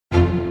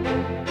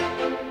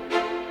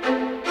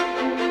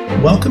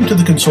Welcome to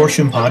the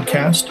Consortium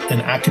Podcast,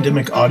 an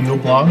academic audio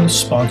blog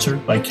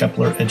sponsored by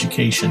Kepler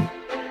Education.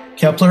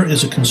 Kepler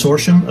is a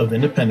consortium of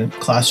independent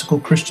classical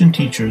Christian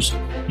teachers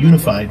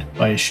unified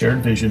by a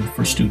shared vision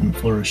for student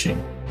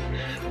flourishing.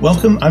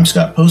 Welcome, I'm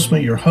Scott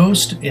Postma, your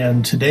host,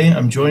 and today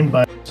I'm joined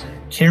by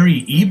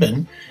Carrie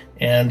Eben.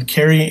 And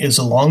Carrie is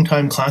a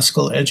longtime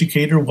classical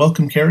educator.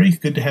 Welcome, Carrie.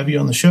 Good to have you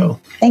on the show.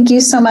 Thank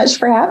you so much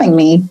for having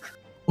me.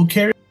 Well,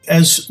 Carrie,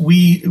 as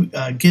we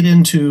get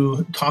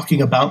into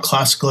talking about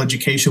classical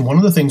education, one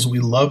of the things we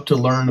love to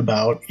learn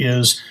about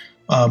is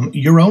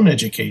your own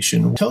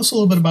education. Tell us a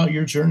little bit about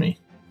your journey.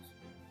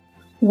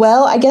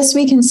 Well, I guess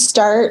we can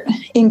start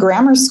in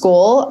grammar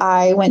school.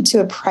 I went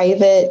to a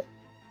private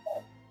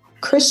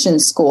Christian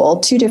school,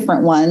 two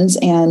different ones,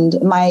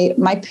 and my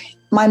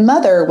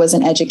mother was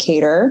an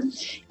educator,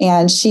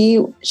 and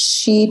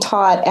she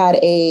taught at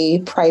a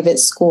private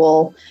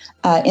school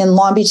in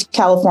Long Beach,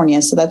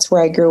 California. So that's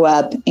where I grew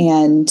up.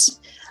 And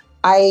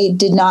I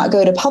did not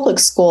go to public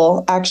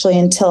school actually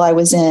until I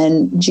was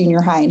in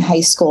junior high and high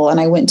school. And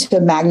I went to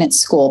a magnet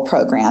school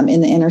program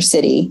in the inner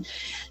city.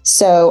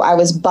 So I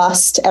was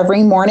bused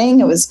every morning.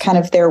 It was kind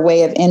of their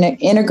way of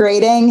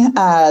integrating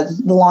the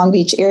Long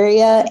Beach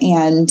area.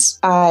 And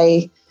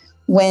I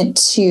went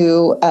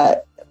to a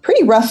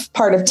pretty rough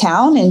part of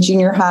town in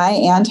junior high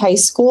and high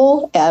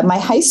school. My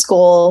high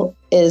school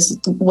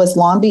was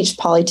Long Beach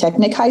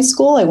Polytechnic High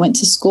School. I went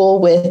to school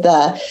with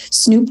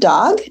Snoop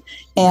Dogg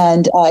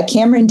and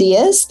Cameron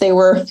Diaz. They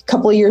were a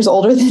couple of years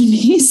older than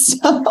me.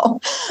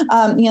 So,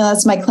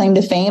 that's my claim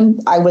to fame.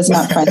 I was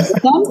not friends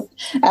with them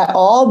at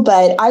all,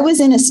 but I was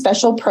in a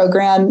special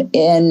program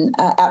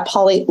at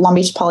Long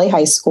Beach Poly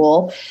High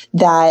School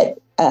that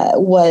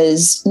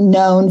was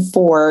known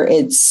for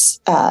its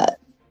AP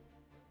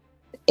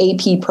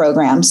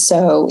program.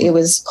 So it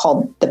was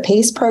called the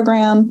PACE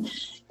program.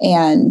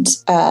 And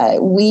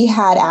we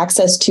had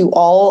access to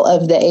all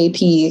of the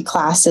AP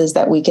classes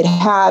that we could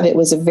have. It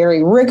was a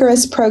very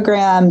rigorous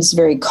program. It was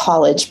very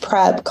college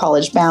prep,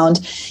 college bound.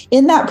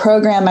 In that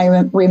program, I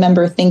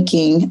remember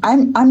thinking,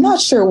 I'm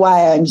not sure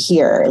why I'm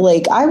here.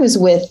 Like, I was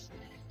with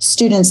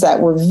students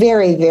that were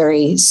very,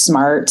 very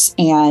smart.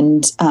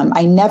 And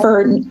I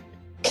never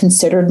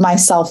considered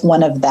myself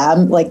one of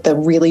them, like the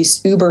really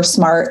uber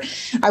smart.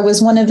 I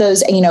was one of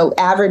those,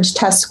 average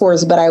test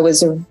scores, but I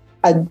was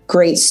a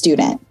great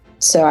student.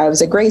 So I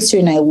was a great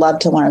student. I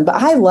loved to learn, but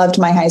I loved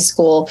my high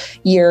school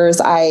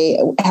years. I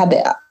had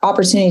the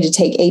opportunity to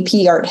take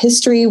AP art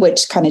history,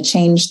 which kind of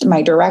changed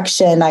my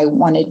direction. I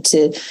wanted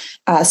to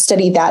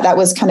study that. That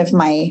was kind of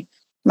my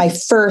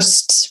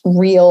first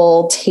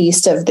real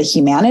taste of the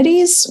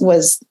humanities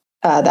was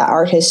that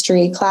art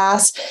history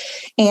class.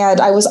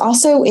 And I was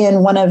also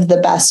in one of the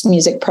best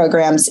music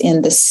programs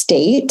in the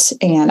state.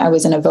 And I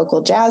was in a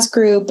vocal jazz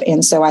group.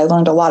 And so I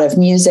learned a lot of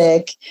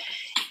music.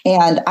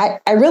 And I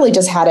really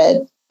just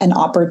had an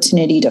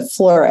opportunity to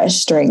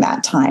flourish during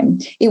that time.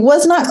 It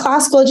was not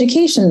classical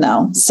education,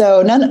 though.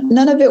 So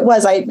none of it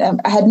was. I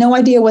had no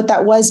idea what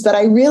that was, but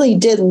I really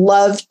did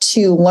love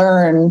to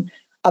learn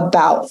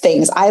about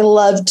things. I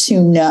love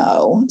to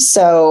know.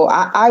 So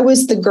I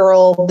was the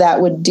girl that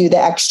would do the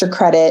extra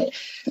credit,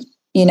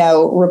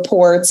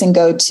 reports and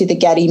go to the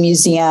Getty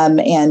Museum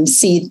and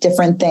see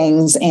different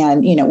things.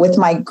 And, with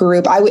my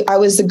group, I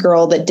was the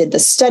girl that did the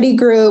study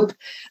group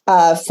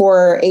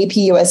for AP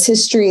US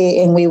history,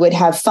 and we would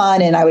have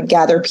fun, and I would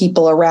gather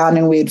people around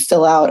and we would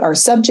fill out our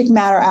subject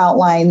matter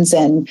outlines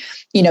and,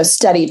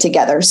 study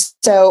together.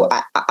 So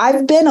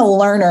I've been a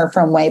learner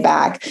from way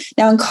back.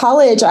 Now in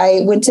college,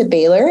 I went to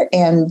Baylor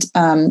and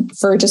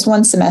for just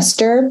one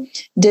semester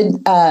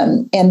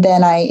and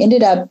then I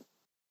ended up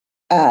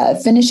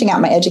finishing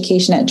out my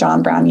education at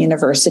John Brown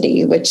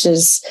University, which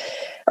is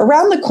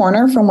around the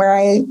corner from where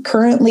I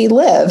currently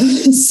live.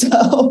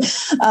 So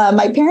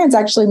my parents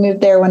actually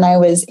moved there when I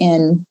was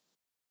in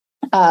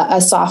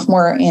a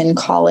sophomore in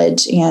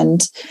college,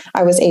 and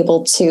I was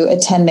able to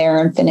attend there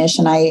and finish.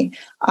 And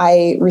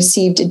I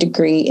received a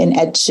degree in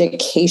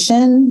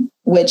education,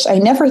 which I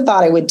never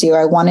thought I would do.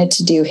 I wanted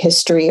to do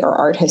history or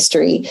art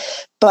history,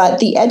 but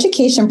the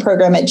education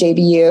program at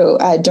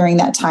JBU during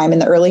that time in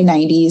the early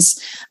 90s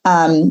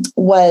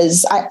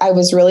I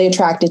was really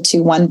attracted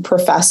to one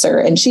professor,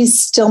 and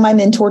she's still my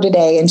mentor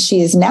today. And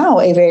she is now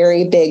a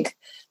very big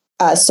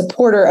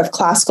supporter of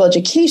classical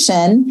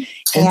education.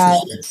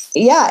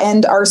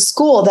 And our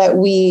school that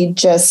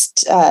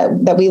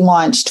we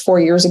launched 4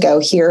 years ago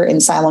here in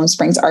Siloam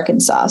Springs,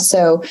 Arkansas.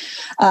 So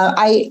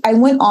I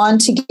went on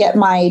to get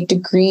my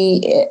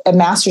degree, a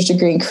master's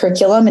degree in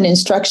curriculum and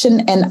instruction.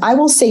 And I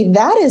will say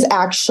that is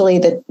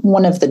actually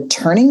one of the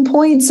turning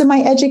points in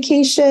my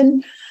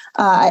education.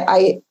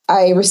 I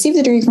received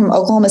a degree from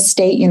Oklahoma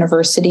State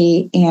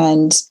University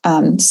and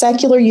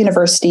secular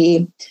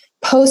university,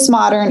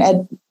 postmodern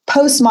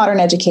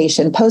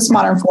education,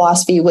 postmodern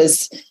philosophy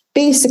was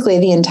basically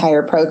the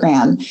entire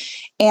program.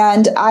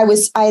 And I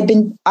was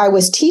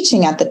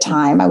teaching at the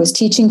time. I was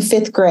teaching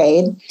fifth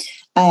grade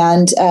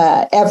and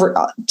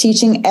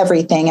teaching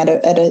everything at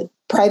a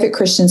private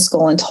Christian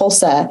school in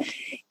Tulsa.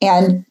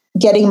 And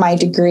getting my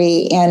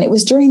degree. And it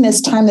was during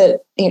this time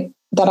that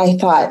I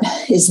thought,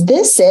 is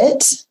this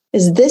it?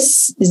 Is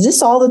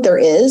this all that there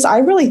is? I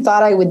really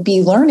thought I would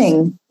be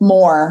learning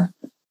more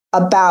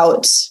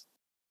about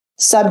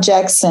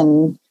subjects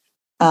and,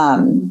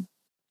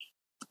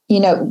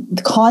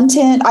 the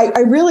content.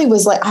 I really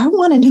was like, I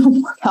want to know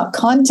more about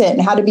content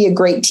and how to be a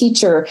great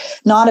teacher,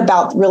 not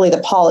about really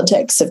the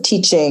politics of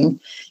teaching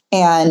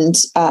and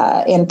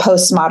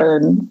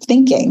postmodern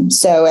thinking.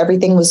 So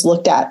everything was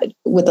looked at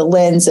with a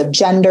lens of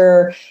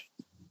gender,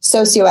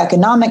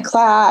 socioeconomic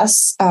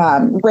class,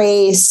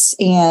 race.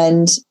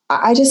 And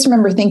I just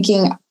remember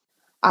thinking,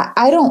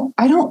 I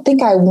don't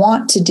think I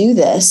want to do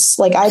this.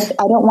 Like, I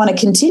don't want to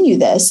continue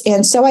this.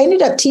 And so I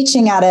ended up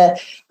teaching I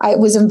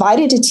was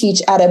invited to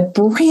teach at a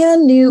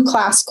brand new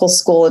classical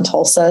school in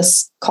Tulsa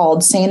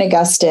called St.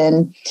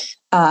 Augustine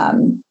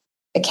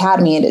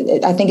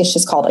Academy. I think it's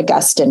just called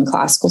Augustine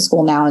Classical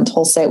School now in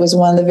Tulsa. It was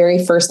one of the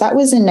very first. That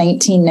was in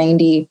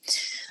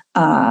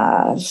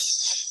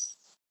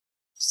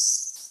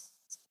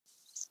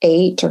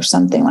 1998 or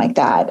something like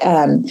that.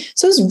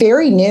 So it was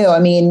very new. I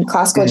mean,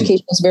 classical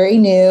education was very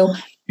new.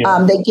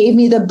 Yeah. They gave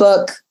me the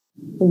book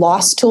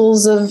Lost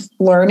Tools of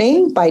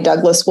Learning by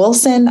Douglas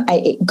Wilson.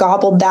 I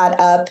gobbled that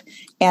up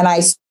and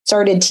I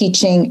started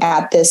teaching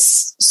at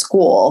this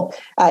school,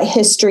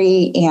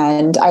 history,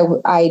 and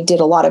I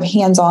did a lot of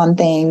hands-on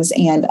things.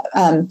 And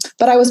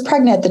but I was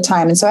pregnant at the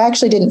time, and so I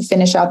actually didn't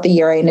finish out the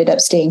year. I ended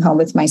up staying home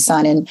with my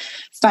son and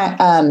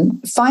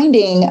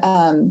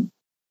finding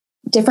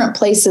different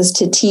places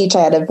to teach.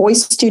 I had a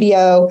voice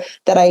studio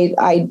that I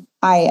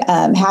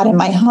had in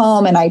my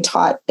home, and I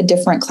taught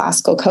different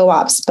classical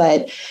co-ops.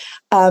 But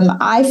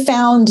I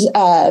found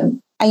I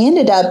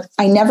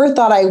never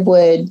thought I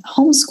would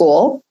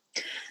homeschool.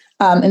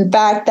 In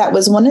fact, that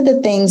was one of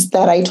the things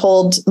that I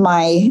told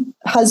my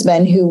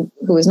husband, who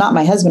was not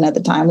my husband at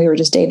the time. We were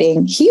just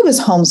dating. He was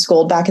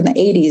homeschooled back in the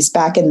 80s,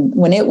 back in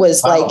when it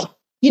was like,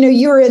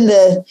 you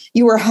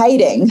were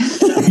hiding.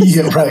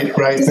 Yeah,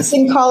 right. Just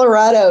in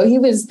Colorado, he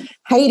was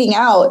hiding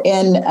out,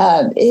 and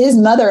his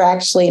mother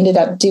actually ended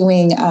up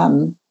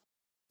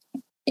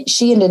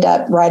she ended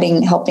up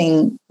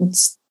helping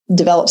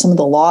develop some of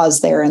the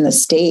laws there in the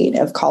state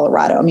of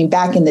Colorado. I mean,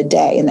 back in the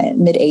day, in the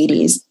mid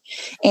 80s.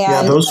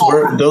 And those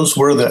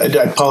were I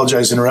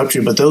apologize to interrupt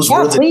you, but those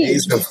were the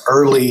days of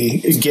early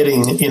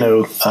getting,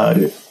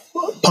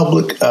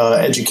 public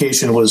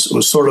education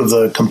was sort of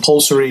the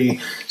compulsory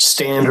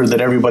standard that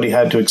everybody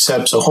had to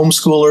accept. So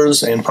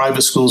homeschoolers and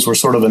private schools were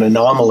sort of an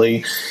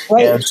anomaly.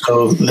 Right. And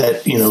so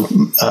that,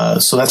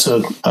 so that's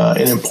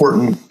an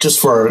important, just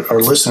for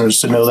our listeners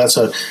to know, that's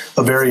a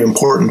very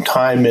important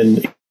time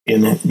in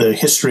the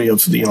history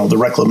of, the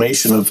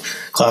reclamation of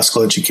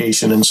classical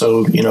education. And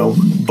so,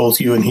 both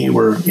you and he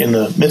were in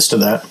the midst of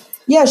that.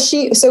 Yeah,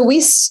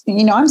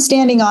 I'm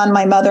standing on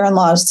my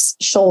mother-in-law's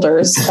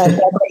shoulders, Deborah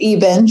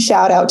Eben,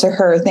 shout out to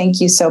her.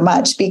 Thank you so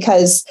much,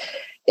 because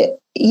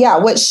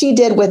what she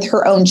did with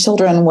her own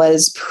children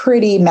was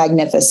pretty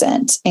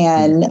magnificent.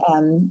 And,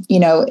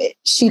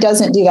 she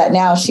doesn't do that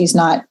now. She's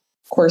not,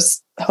 of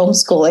course,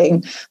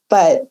 homeschooling,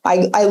 but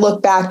I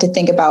look back to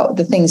think about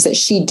the things that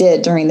she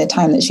did during the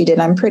time that she did.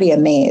 I'm pretty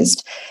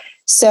amazed.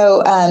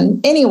 So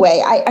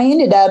anyway, I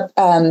ended up,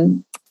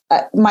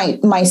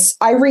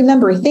 I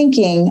remember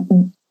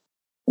thinking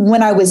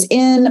when I was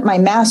in my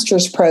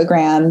master's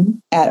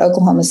program at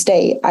Oklahoma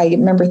State, I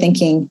remember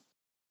thinking,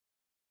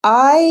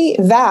 I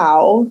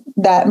vow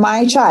that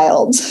my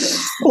child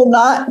will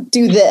not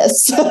do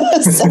this.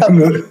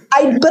 I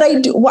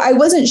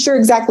wasn't sure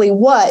exactly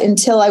what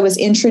until I was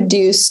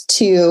introduced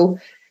to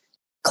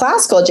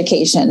classical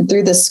education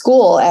through the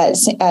school at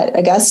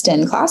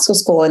Augustine Classical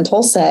School in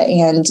Tulsa.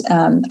 And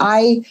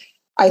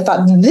I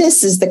thought,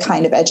 this is the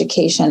kind of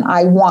education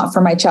I want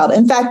for my child.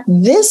 In fact,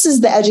 this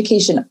is the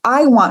education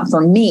I want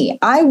for me.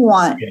 I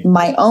want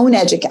my own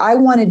education. I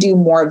want to do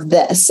more of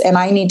this, and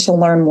I need to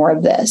learn more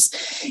of this.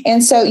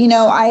 And so,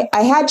 I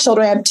had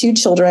children. I have two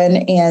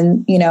children,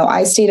 and,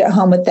 I stayed at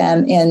home with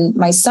them. And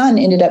my son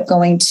ended up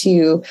going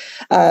to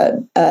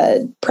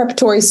a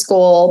preparatory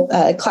school,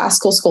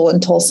 classical school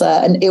in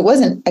Tulsa. And it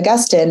wasn't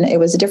Augustine. It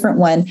was a different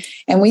one.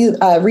 And we,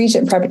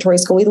 Regent Preparatory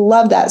School, we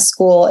loved that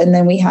school. And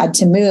then we had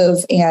to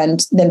move,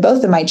 and then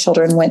both of my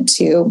children went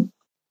to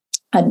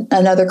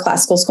another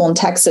classical school in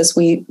Texas.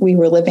 We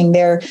were living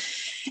there.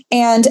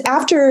 And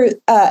after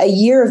a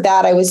year of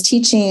that, I was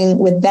teaching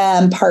with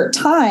them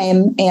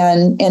part-time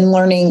and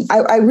learning.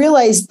 I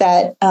realized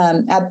that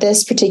at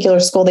this particular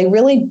school, they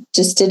really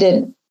just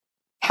didn't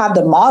have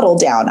the model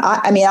down.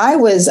 I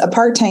was a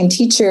part-time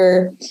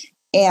teacher,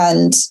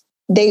 and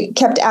they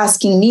kept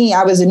asking me,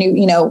 I was a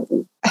new,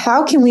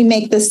 how can we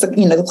make this,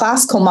 the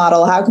classical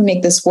model, how can we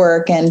make this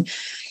work? And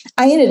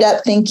I ended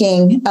up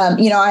thinking,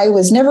 I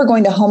was never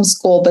going to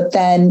homeschool, but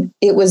then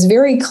it was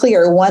very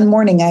clear. One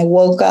morning I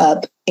woke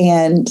up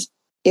and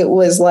it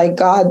was like,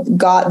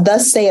 God,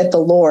 thus saith the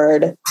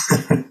Lord,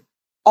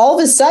 all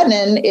of a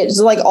sudden, it's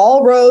like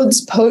all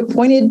roads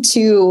pointed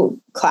to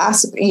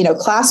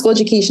classical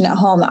education at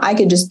home. I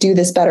could just do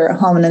this better at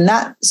home. And then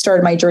that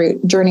started my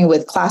journey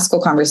with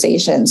classical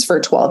conversations for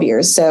 12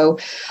 years. So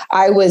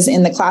I was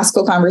in the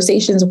classical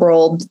conversations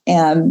world,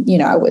 and,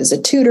 I was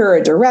a tutor,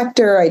 a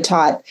director. I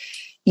taught,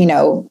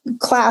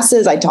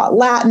 classes. I taught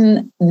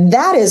Latin.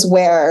 That is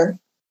where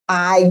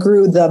I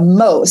grew the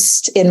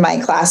most in my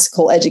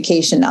classical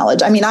education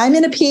knowledge. I mean, I'm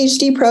in a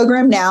PhD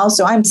program now,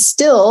 so I'm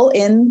still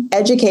in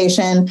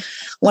education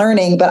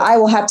learning, but I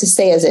will have to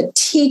say, as a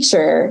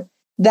teacher,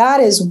 that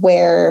is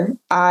where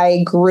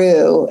I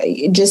grew,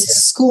 just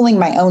schooling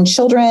my own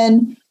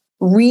children,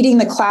 reading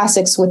the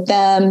classics with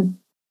them,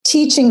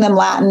 teaching them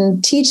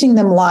Latin, teaching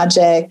them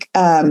logic.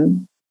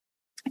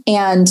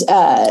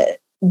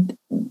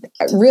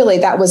 Really,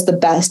 that was the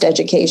best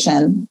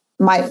education,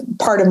 my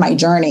part of my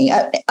journey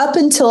up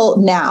until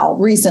now,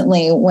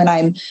 recently, when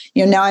I'm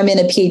in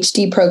a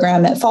PhD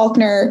program at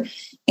Faulkner,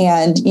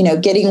 and,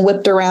 getting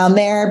whipped around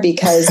there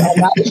because I'm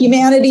not a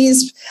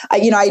humanities.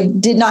 I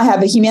did not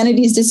have a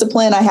humanities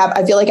discipline.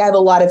 I feel like I have a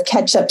lot of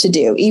catch up to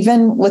do,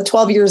 even with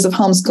 12 years of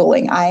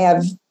homeschooling. I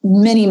have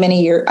many,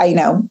 many years. I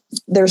know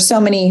there's so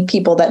many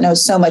people that know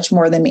so much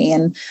more than me,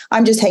 and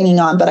I'm just hanging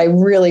on, but I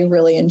really,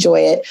 really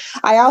enjoy it.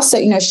 I also,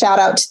 shout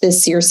out to the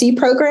CRC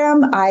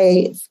program.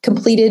 I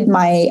completed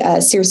my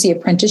CRC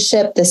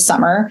apprenticeship this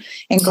summer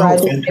and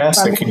graduated.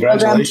 Fantastic.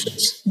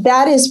 Congratulations.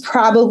 That is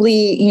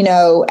probably,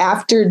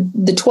 after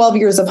the 12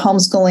 years of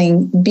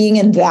homeschooling, being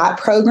in that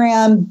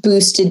program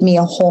boosted me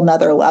a whole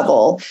nother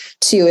level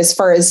too, as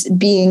far as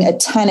being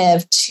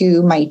attentive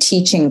to my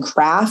teaching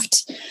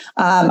craft.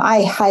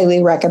 I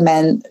highly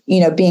recommend,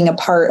 being a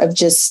part of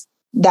just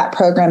that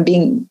program,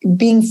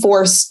 being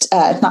forced,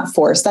 not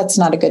forced, that's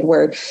not a good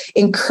word,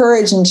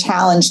 encouraged and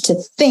challenged to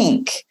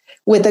think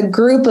with a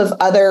group of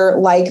other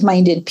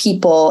like-minded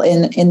people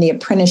in the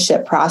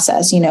apprenticeship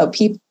process,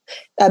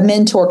 a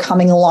mentor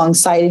coming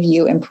alongside of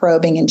you and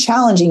probing and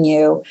challenging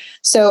you.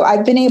 So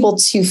I've been able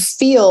to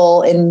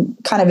feel and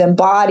kind of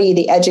embody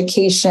the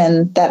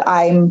education that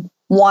I'm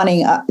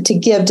wanting to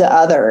give to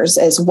others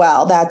as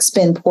well. That's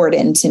been poured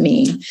into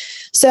me.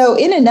 So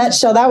in a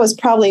nutshell, that was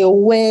probably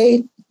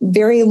a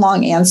very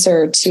long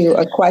answer to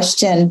a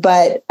question,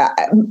 but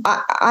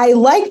I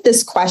like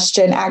this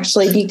question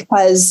actually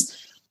because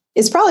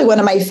it's probably one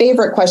of my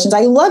favorite questions.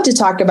 I love to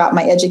talk about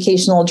my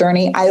educational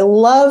journey. I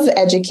love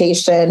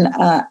education.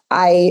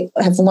 I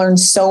have learned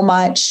so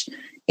much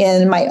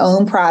in my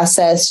own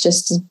process,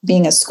 just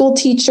being a school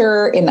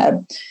teacher in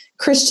a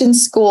Christian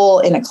school,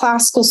 in a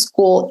classical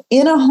school,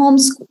 in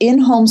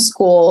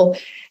homeschool.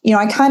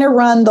 I kind of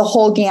run the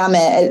whole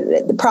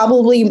gamut.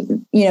 Probably,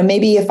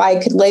 maybe if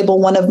I could label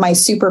one of my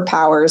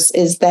superpowers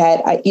is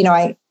that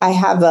I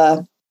have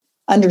a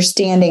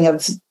understanding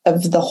of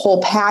the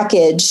whole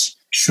package.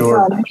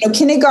 Sure. From,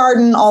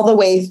 kindergarten all the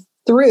way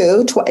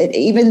through,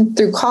 even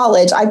through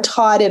college. I've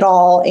taught it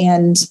all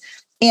and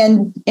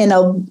in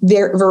a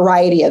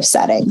variety of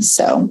settings.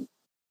 So,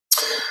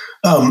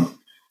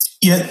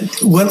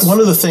 one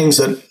of the things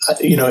that,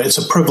 it's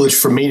a privilege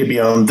for me to be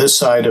on this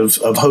side of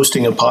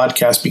hosting a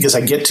podcast, because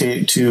I get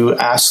to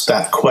ask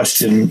that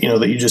question,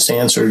 that you just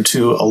answered,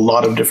 to a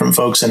lot of different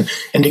folks, and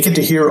to get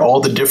to hear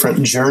all the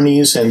different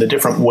journeys and the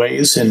different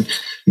ways. And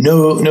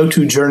no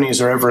two journeys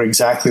are ever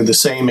exactly the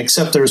same,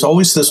 except there's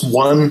always this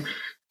one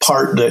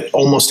part that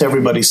almost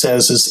everybody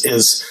says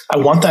is I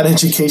want that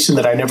education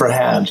that I never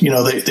had,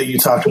 that you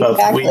talked about.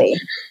 Exactly.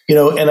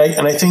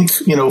 And I think,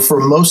 for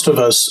most of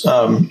us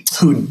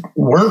who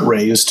weren't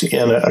raised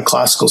in a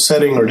classical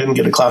setting or didn't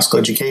get a classical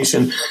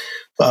education,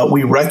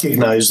 we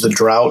recognize the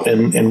drought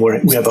and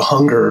we have a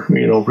hunger,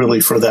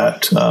 really for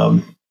that.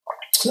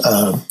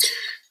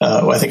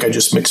 I think I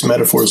just mixed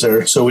metaphors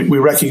there. So we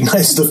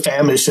recognize the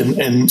famish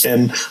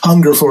and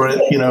hunger for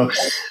it,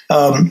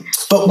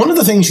 But one of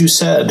the things you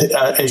said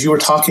as you were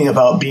talking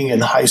about being in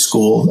high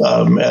school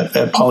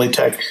at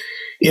Polytech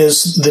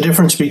is the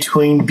difference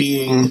between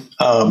being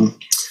an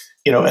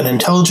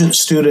intelligent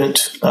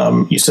student.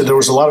 You said there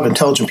was a lot of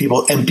intelligent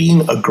people, and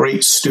being a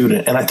great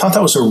student. And I thought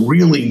that was a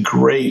really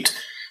great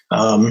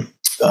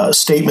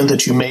statement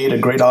that you made, a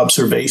great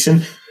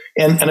observation.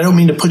 And I don't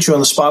mean to put you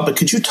on the spot, but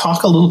could you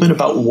talk a little bit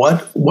about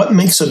what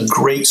makes a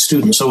great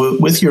student? So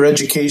with your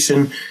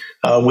education,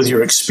 with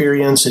your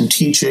experience in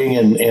teaching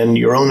and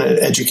your own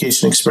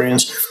education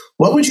experience,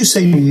 what would you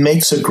say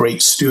makes a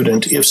great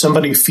student? If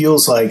somebody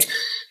feels like,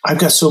 I've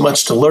got so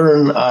much to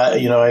learn,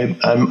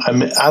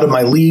 I'm out of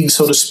my league,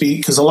 so to speak,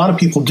 because a lot of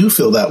people do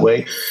feel that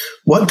way.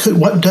 What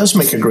does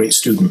make a great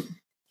student?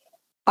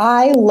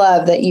 I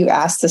love that you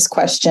asked this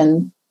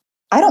question.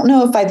 I don't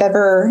know if I've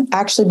ever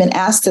actually been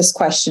asked this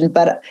question,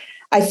 but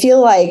I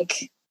feel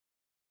like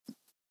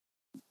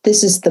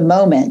this is the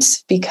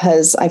moment,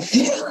 because I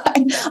feel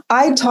like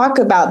I talk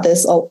about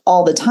this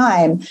all the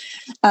time,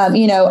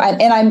 and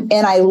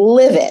I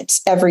live it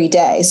every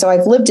day. So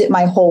I've lived it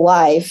my whole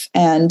life,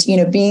 and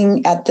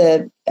being a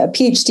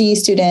PhD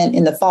student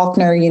in the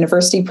Faulkner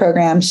University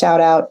program,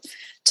 shout out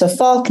to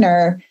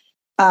Faulkner.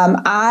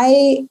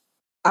 I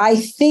I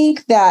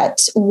think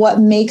that what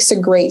makes a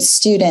great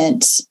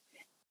student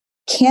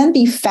can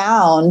be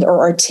found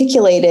or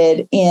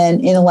articulated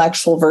in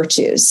intellectual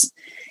virtues.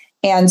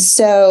 And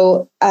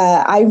so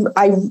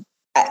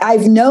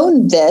I've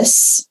known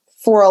this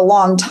for a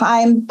long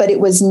time, but it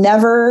was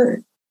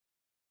never,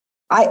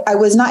 I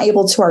was not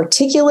able to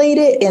articulate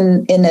it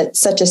in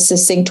such a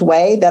succinct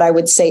way that I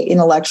would say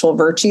intellectual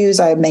virtues.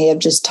 I may have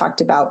just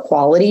talked about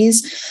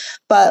qualities.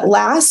 But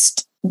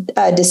last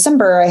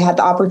December, I had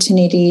the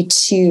opportunity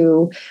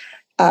to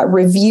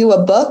review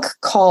a book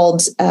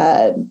called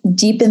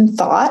Deep in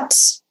Thought.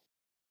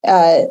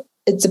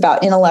 It's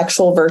about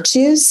intellectual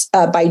virtues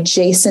by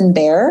Jason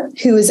Bear,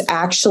 who is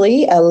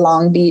actually a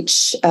Long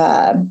Beach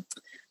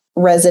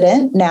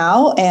resident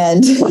now.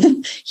 And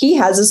he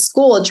has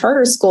a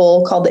charter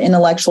school called the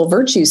Intellectual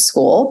Virtues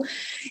School.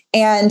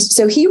 And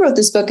so he wrote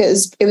this book.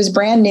 It was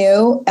brand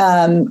new.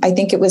 I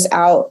think it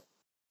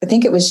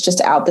was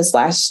just out this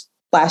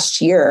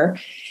last year.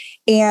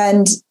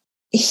 And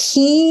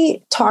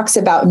he talks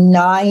about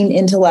 9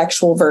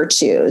 intellectual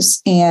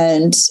virtues.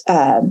 And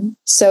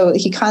so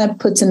he kind of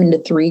puts them into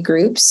 3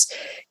 groups: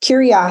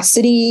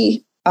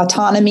 curiosity,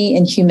 autonomy,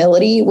 and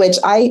humility, which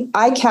I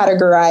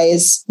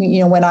categorize,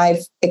 when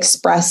I've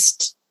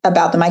expressed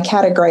about them, I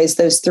categorize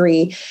those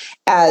 3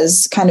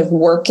 as kind of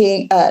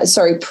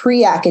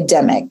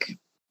pre-academic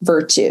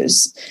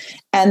virtues.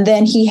 And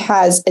then he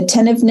has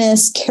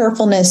attentiveness,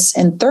 carefulness,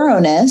 and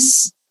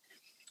thoroughness.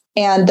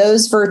 And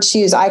those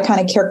virtues I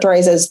kind of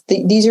characterize as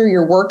these are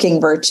your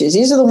working virtues.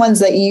 These are the ones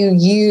that you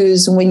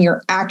use when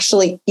you're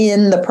actually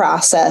in the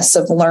process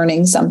of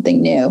learning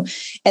something new.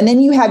 And then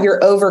you have your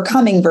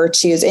overcoming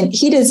virtues. And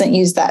he doesn't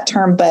use that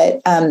term,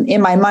 but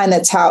in my mind,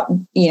 that's how,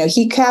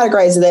 he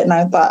categorizes it. And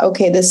I thought,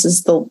 okay, this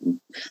is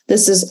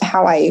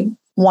how I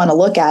want to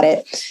look at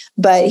it.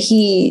 But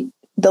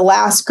the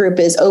last group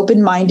is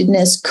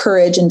open-mindedness,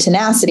 courage, and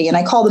tenacity. And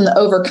I call them the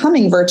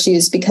overcoming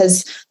virtues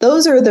because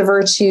those are the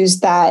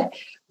virtues that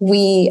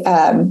we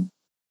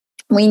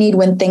need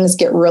when things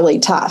get really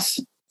tough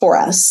for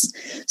us.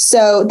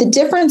 So the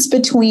difference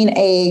between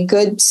a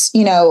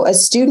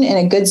student and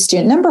a good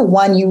student, number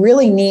one, you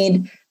really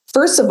need,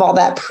 first of all,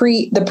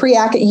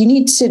 you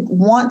need to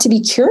want to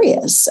be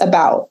curious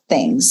about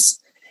things.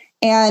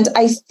 And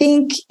I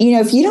think,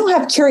 if you don't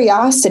have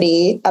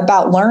curiosity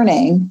about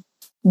learning,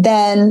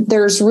 then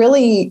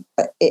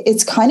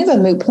it's kind of a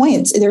moot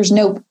point.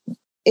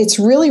 It's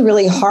really,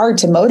 really hard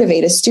to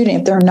motivate a student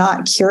if they're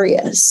not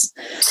curious.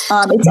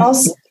 It's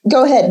also,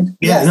 go ahead.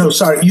 Yeah, yes. No,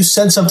 sorry. You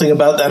said something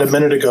about that a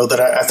minute ago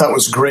that I thought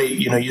was great.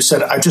 You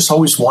said, I've just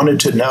always wanted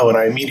to know. And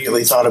I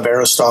immediately thought of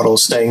Aristotle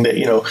saying that,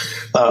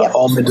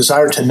 all men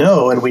desire to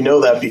know. And we know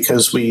that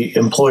because we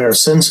employ our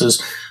senses.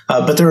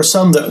 But there are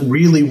some that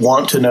really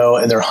want to know,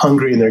 and they're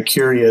hungry and they're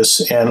curious.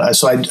 And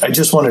so I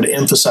just wanted to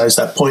emphasize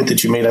that point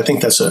that you made. I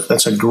think that's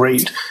a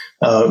great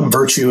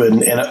virtue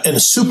and a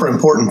super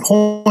important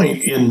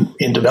point in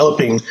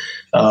developing,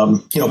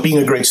 being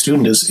a great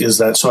student is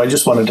that. So I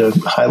just wanted to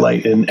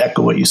highlight and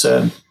echo what you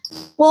said.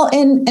 Well,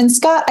 and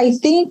Scott, I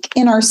think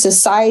in our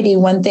society,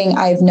 one thing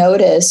I've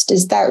noticed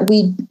is that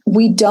we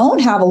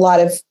don't have a lot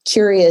of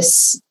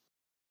curious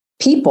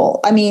people.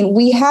 I mean,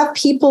 we have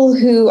people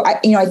who,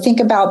 I think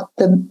about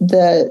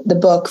the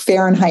book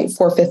Fahrenheit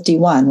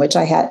 451, which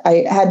I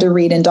had to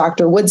read in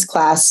Dr. Wood's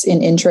class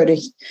in Intro to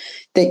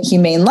the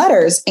Humane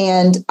Letters.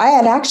 And I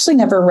had actually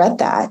never read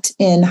that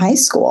in high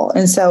school.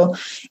 And so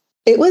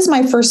it was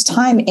my first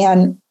time,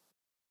 and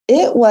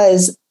it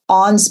was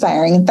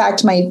awe-inspiring. In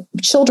fact, my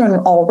children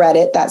all read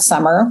it that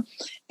summer.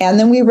 And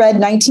then we read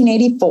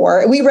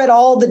 1984. We read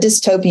all the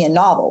dystopian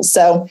novels.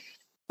 So,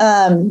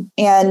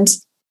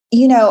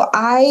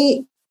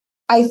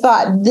 I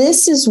thought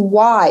this is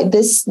why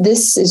this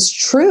is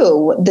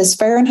true. This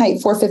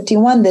Fahrenheit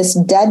 451, this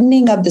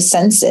deadening of the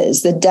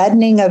senses, the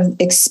deadening of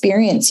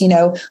experience,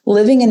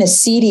 living in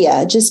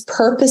acedia, just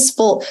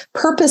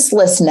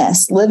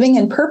purposelessness, living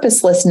in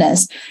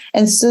purposelessness.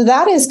 And so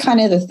that is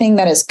kind of the thing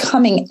that is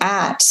coming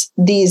at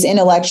these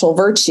intellectual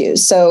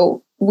virtues.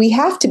 So we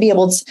have to be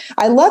able to,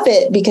 I love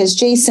it because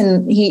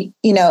Jason,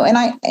 and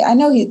I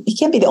know he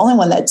can't be the only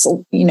one that's,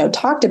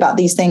 talked about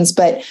these things,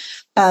 but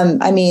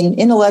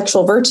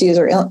intellectual virtues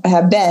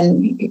have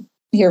been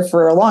here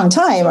for a long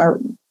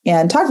time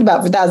and talked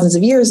about for thousands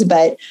of years.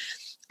 But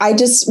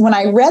when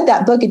I read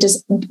that book,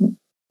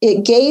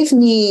 it gave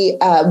me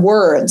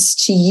words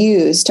to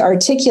use to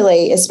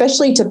articulate,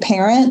 especially to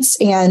parents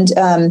and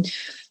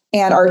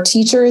our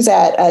teachers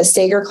at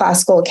Sager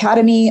Classical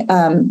Academy,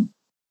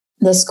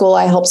 the school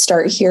I helped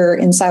start here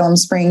in Siloam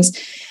Springs.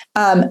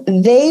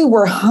 They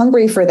were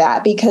hungry for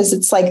that because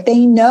it's like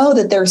they know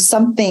that there's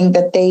something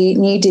that they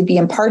need to be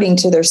imparting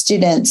to their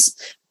students,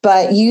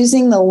 but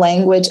using the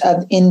language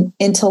of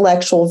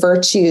intellectual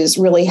virtues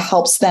really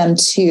helps them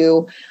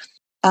to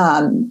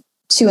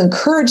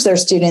encourage their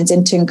students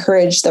and to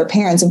encourage their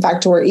parents. In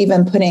fact, we're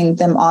even putting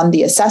them on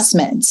the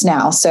assessments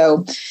now.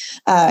 So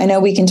I know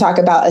we can talk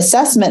about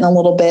assessment in a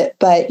little bit,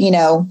 but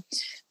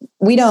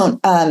we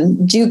don't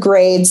do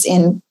grades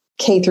in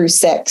K through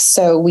 6.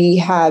 So we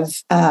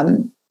have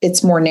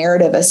it's more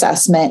narrative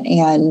assessment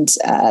and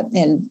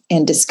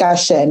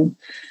discussion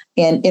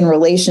and in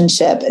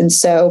relationship. And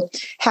so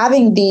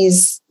having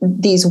these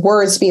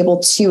words to be able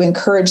to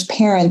encourage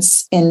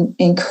parents and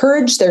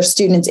encourage their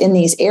students in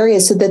these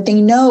areas so that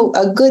they know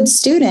a good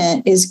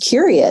student is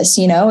curious,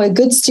 a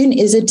good student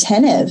is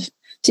attentive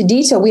to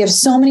detail. We have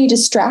so many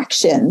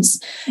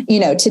distractions,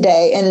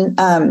 today.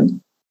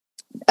 And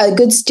a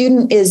good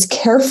student is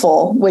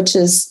careful, which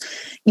is,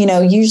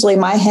 usually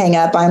my hang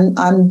up. I'm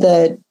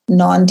the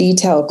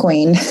non-detail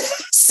queen.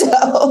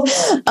 So,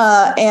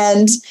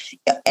 and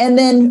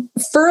then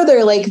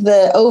further, like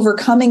the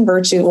overcoming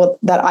virtue,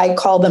 that I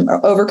call them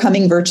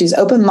overcoming virtues,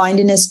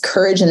 open-mindedness,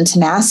 courage, and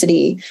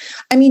tenacity.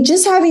 I mean,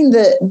 just having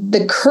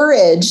the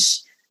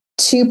courage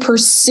to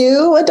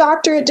pursue a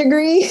doctorate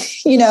degree,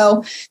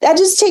 that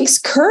just takes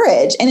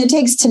courage and it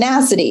takes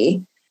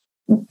tenacity,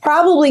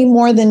 probably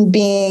more than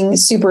being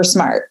super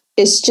smart.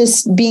 It's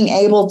just being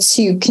able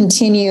to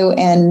continue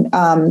and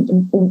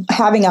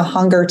having a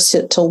hunger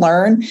to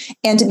learn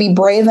and to be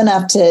brave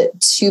enough to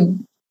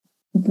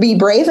be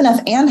brave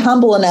enough and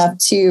humble enough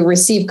to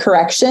receive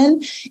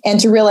correction and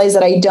to realize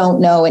that I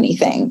don't know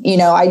anything.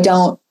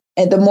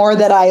 The more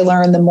that I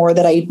learn, the more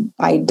that I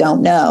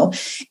don't know.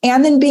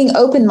 And then being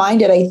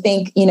open-minded, I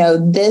think,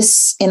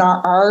 this in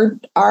our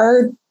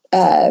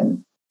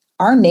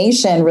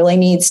nation really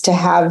needs to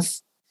have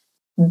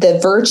the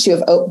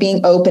virtue of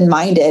being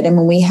open-minded. And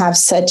when we have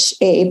such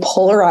a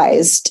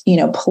polarized,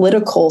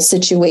 political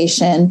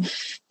situation,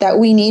 that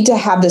we need to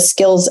have the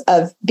skills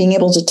of being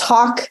able to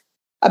talk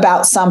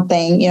about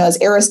something, as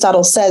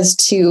Aristotle says,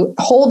 to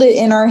hold it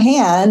in our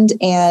hand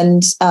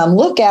and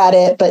look at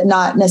it, but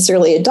not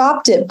necessarily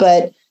adopt it,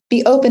 but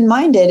be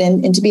open-minded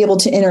and to be able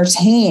to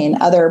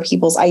entertain other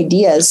people's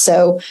ideas.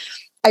 So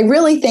I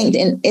really think,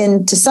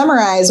 in to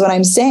summarize what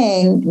I'm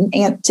saying,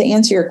 and to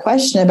answer your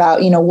question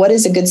about, what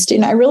is a good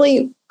student, my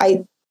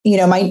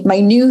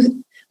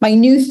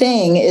new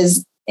thing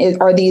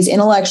are these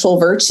intellectual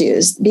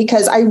virtues,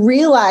 because I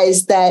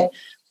realized that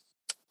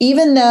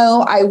even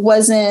though I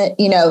wasn't,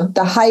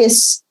 the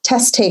highest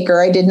test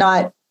taker, I did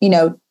not,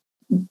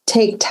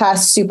 take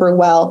tests super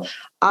well.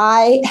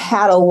 I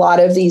had a lot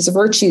of these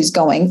virtues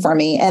going for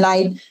me, and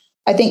I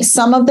think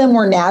some of them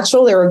were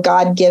natural. They were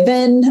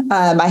God-given.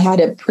 I had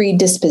a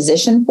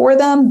predisposition for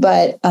them,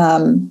 but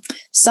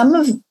some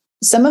of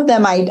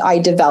them I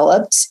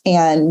developed,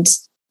 and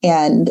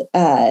I'm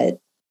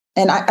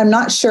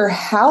not sure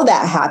how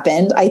that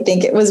happened. I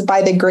think it was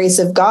by the grace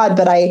of God,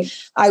 but I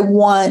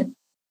want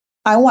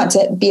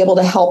to be able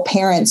to help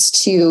parents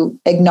to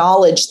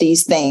acknowledge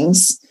these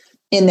things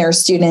in their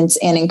students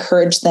and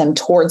encourage them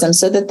towards them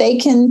so that they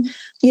can,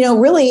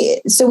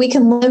 really, so we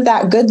can live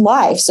that good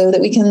life, so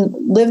that we can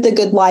live the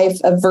good life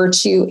of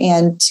virtue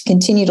and to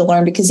continue to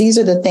learn, because these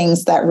are the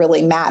things that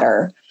really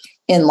matter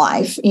in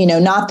life,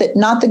 not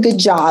the good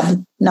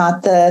job,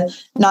 not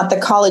the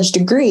college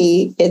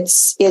degree.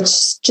 It's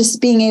just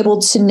being able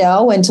to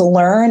know and to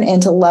learn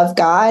and to love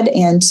God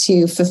and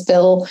to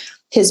fulfill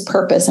His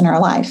purpose in our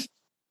life.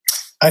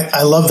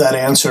 I love that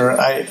answer.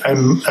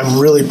 I'm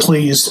really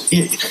pleased.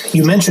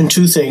 You mentioned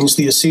two things: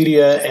 the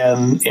acedia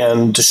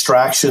and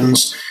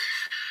distractions,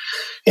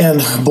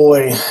 and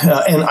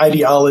and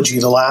ideology.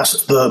 The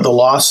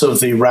loss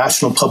of the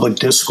rational public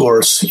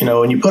discourse.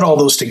 And you put all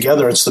those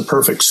together, it's the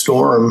perfect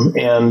storm.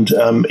 And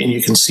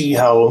you can see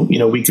how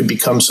we could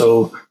become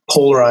so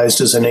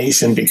polarized as a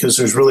nation, because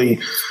there's really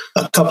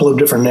a couple of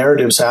different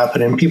narratives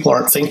happening. People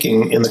aren't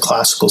thinking in the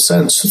classical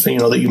sense,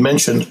 that you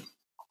mentioned.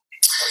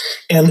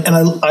 And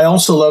I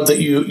also love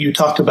that you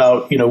talked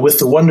about, with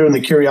the wonder and the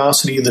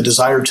curiosity, the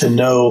desire to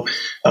know,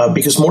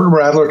 because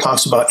Mortimer Adler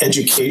talks about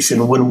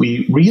education. When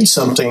we read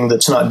something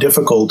that's not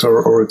difficult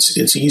or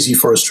it's easy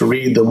for us to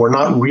read, then we're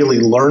not really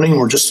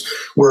learning.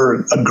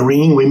 We're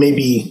agreeing. We may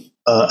be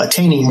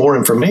attaining more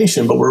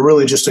information, but we're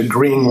really just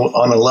agreeing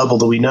on a level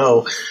that we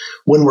know.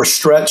 When we're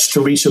stretched to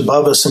reach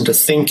above us and to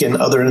think in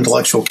other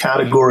intellectual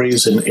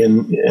categories and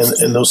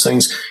those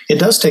things, it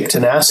does take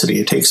tenacity.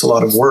 It takes a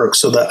lot of work.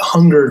 So that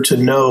hunger to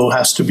know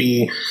has to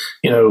be,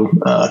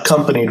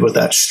 accompanied with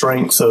that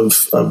strength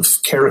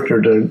of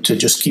character to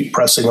just keep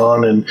pressing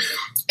on and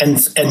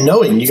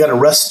knowing. You got to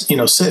rest,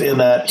 sit in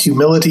that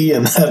humility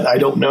and that I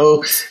don't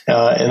know,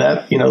 and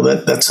that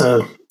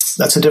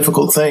that's a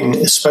difficult thing,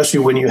 especially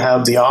when you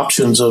have the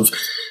options of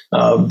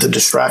the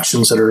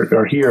distractions that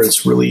are here.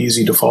 It's really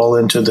easy to fall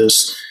into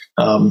this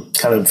kind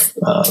of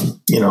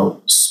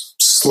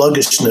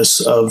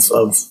sluggishness of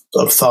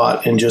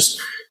thought and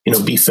just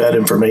be fed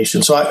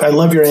information. So I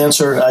love your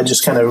answer. I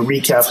just kind of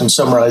recap and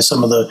summarize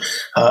some of the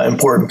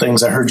important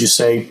things I heard you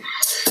say.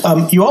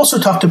 You also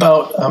talked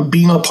about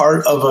being a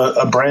part of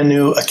a brand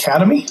new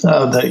academy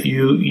that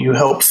you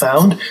helped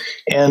found,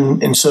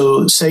 and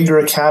so Sager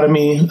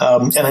Academy.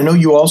 And I know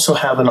you also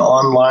have an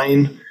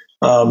online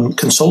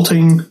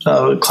consulting,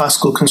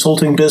 classical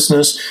consulting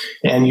business,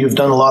 and you've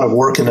done a lot of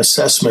work in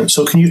assessment.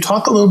 So can you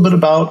talk a little bit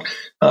about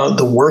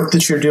the work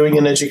that you're doing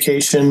in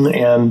education?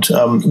 And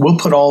we'll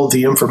put all of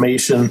the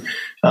information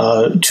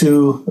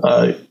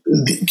to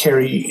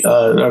Carrie,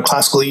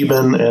 Classical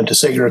Eben, and to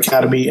Sager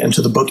Academy, and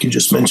to the book you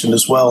just mentioned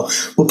as well.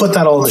 We'll put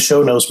that all in the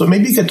show notes, but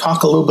maybe you could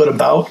talk a little bit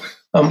about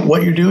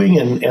what you're doing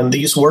and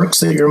these works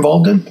that you're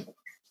involved in.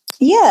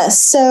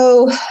 Yes.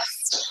 So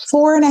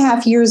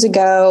 4.5 years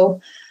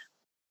ago,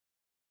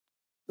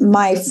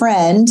 my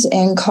friend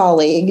and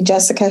colleague,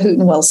 Jessica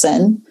Hooten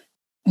Wilson,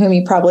 whom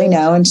you probably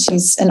know, and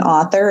she's an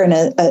author and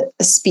a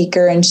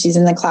speaker, and she's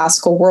in the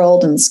classical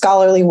world and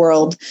scholarly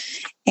world.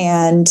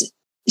 And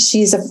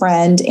she's a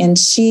friend, and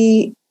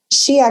she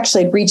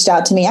actually reached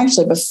out to me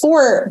actually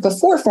before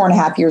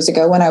 4.5 years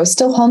ago, when I was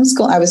still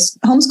I was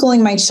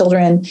homeschooling my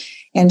children,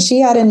 and she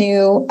had a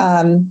new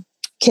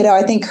kiddo.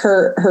 I think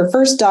her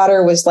first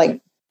daughter was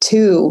like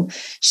 2.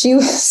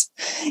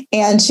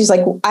 And she's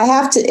like, I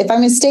have to, if I'm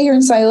going to stay here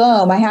in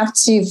Siloam, I have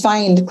to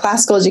find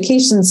classical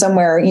education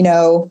somewhere,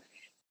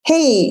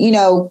 hey,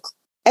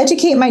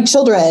 educate my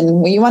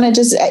children. You want to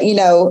just,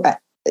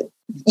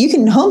 you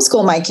can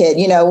homeschool my kid,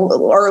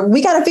 or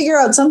we got to figure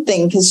out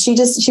something, because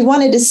she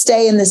wanted to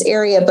stay in this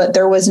area, but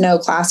there was no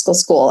classical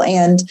school,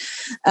 and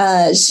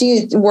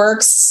she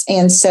works.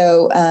 And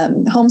so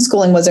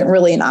homeschooling wasn't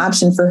really an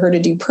option for her to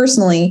do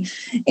personally.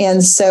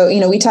 And so,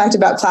 we talked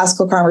about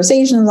classical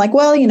conversations, like,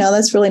 well,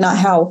 that's really not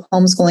how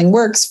homeschooling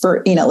works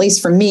for, at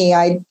least for me.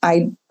 I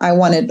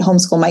wanted to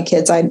homeschool my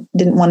kids. I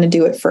didn't want to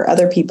do it for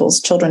other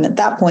people's children at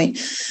that point,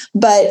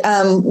 but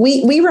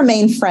we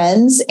remained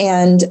friends.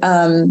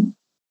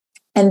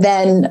 And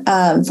then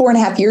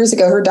 4.5 years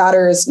ago, her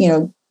daughter is,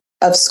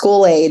 of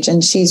school age,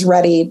 and she's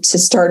ready to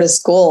start a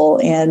school.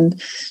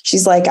 And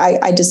she's like,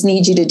 I just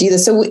need you to do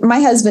this. So my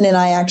husband and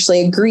I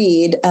actually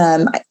agreed.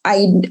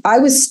 I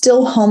was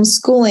still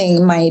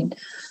homeschooling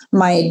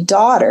my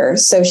daughter.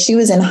 So she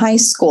was in high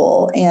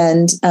school,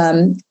 and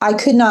I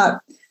could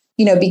not,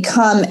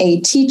 become a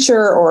teacher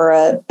or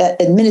a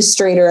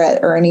administrator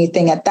or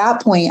anything. At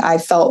that point, I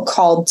felt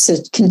called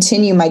to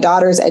continue my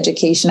daughter's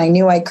education. I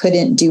knew I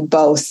couldn't do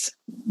both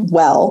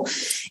well.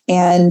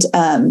 And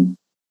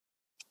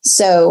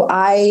so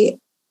I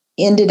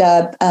ended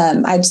up,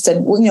 I just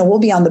said, well, we'll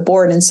be on the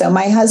board. And so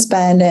my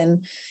husband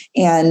and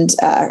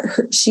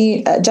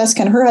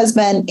Jessica and her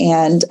husband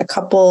and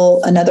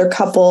another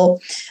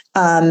couple,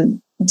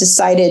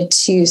 decided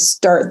to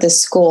start this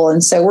school.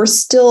 And so we're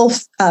still,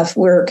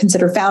 we're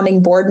considered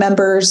founding board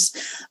members.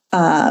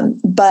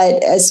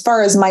 But as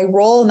far as my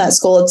role in that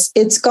school,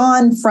 it's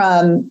gone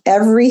from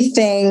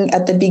everything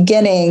at the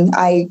beginning.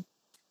 I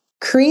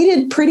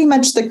created pretty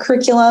much the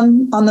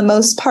curriculum on the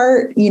most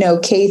part,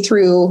 K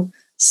through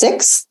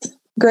 6th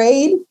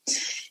grade,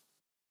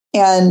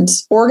 and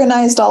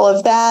organized all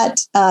of that.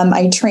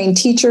 I trained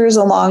teachers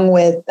along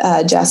with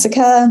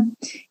Jessica,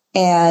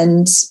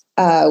 and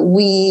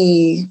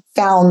we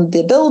found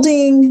the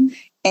building,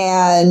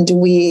 and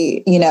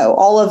we,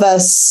 all of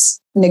us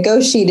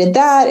negotiated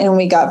that, and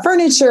we got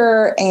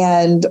furniture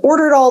and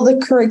ordered all the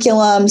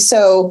curriculum.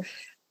 So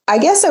I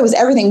guess that was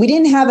everything. We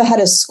didn't have a head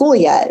of school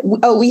yet.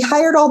 We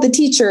hired all the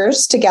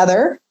teachers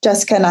together,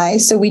 Jessica and I.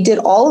 So we did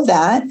all of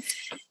that,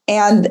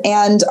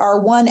 and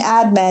our one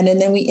admin.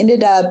 And then we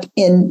ended up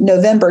in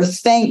November,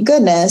 thank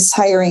goodness,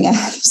 hiring a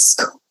head of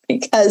school,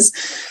 because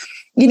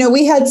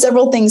we had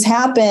several things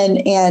happen,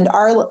 and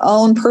our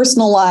own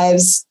personal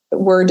lives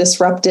were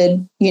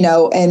disrupted,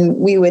 and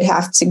we would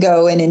have to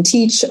go in and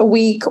teach a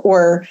week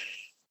or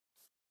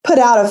put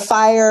out a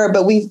fire,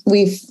 but we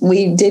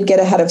did get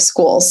ahead of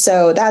school.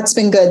 So that's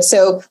been good.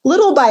 So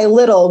little by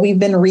little, we've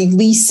been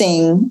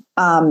releasing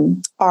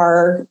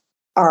our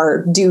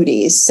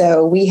duties.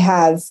 So we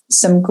have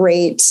some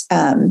great,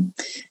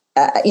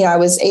 I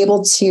was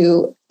able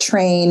to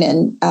train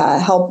and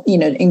help,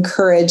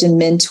 encourage and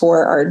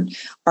mentor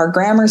our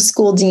grammar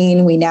school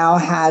dean. We now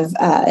have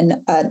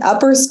an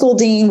upper school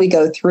dean. We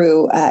go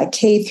through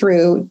K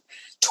through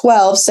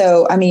 12.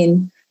 So,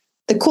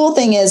 the cool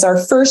thing is, our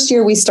first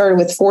year we started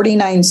with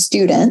 49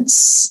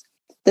 students.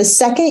 The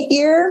second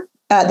year,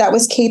 that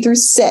was K through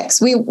 6.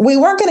 We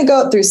weren't going to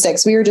go up through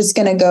 6. We were just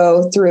going to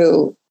go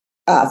through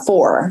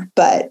 4.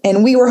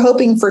 And we were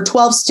hoping for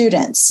 12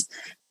 students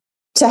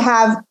to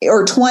have,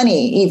 or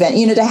 20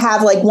 even, to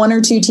have like 1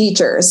 or 2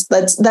 teachers.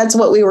 That's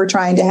what we were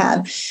trying to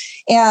have.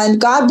 And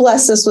God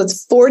blessed us with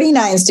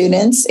 49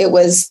 students. It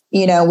was,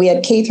 we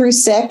had K through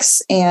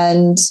 6,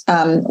 and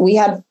we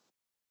had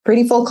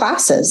pretty full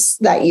classes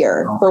that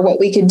year for what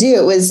we could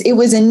do. It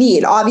was a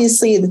need.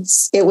 Obviously,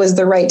 it was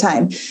the right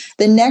time.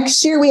 The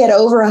next year we had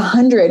over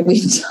 100.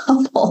 We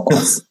doubled.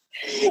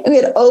 We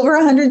had over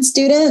 100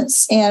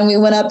 students, and we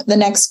went up the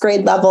next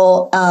grade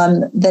level.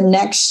 The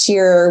next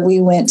year we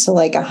went to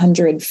like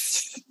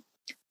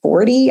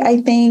 140,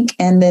 I think.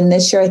 And then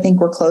this year, I think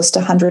we're close to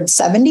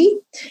 170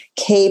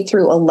 K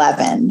through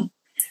 11.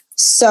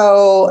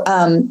 So,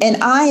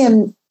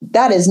 and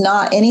that is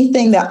not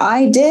anything that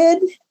I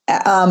did.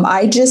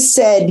 I just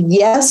said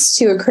yes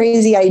to a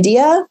crazy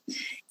idea.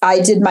 I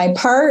did my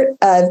part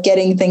of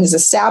getting things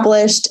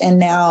established, and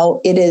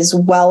now it is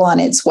well on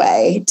its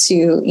way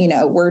to,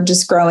 we're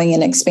just growing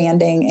and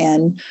expanding,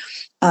 and,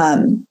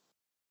 I'm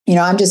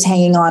just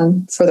hanging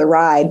on for the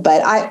ride.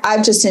 But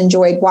I've just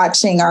enjoyed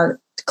watching our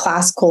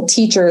classical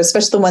teachers,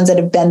 especially the ones that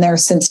have been there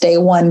since day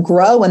one,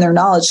 grow in their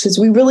knowledge, because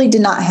we really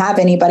did not have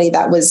anybody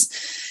that was,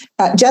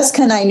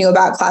 Jessica and I knew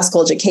about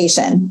classical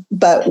education,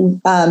 but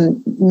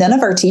none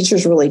of our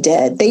teachers really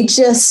did.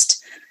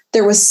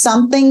 There was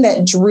something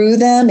that drew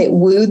them, it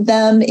wooed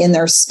them in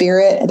their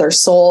spirit, their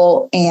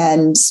soul,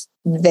 and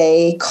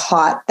they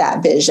caught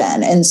that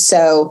vision. And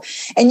so,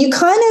 and you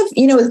kind of,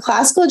 with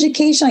classical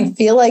education, I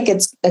feel like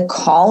it's a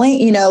calling,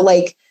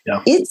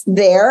 it's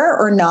there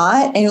or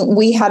not. And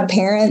we had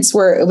parents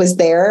where it was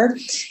there,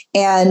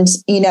 and,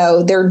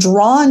 they're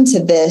drawn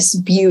to this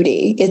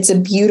beauty. It's a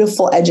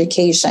beautiful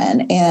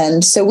education.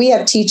 And so we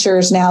have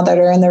teachers now that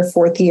are in their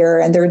fourth year,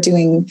 and they're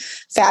doing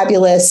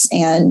fabulous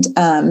and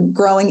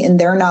growing in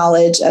their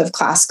knowledge of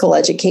classical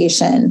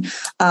education.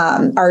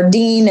 Our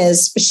dean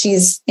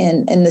she's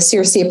in the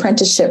CRC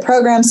apprenticeship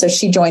program. So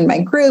she joined my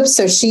group.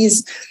 So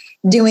she's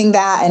doing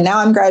that. And now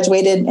I'm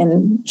graduated,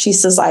 and she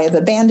says I have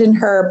abandoned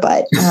her,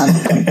 but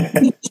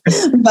I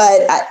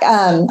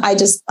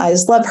just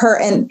love her.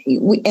 And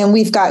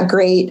we've got a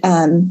great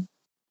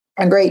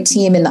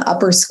team in the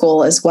upper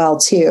school as well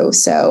too.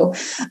 So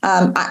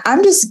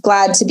I'm just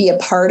glad to be a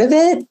part of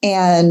it.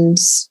 And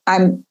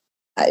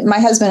my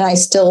husband and I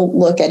still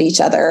look at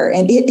each other,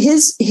 and he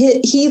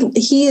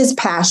is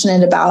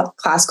passionate about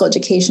classical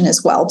education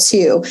as well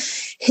too.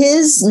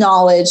 His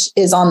knowledge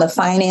is on the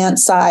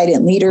finance side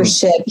and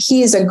leadership.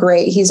 He's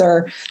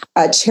our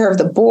chair of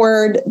the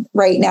board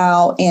right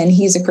now, and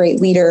he's a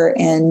great leader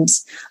and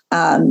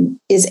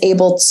is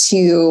able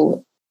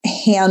to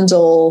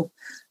handle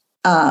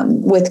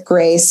with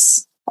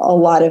grace a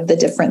lot of the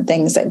different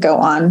things that go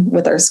on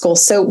with our school.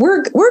 So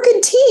we're a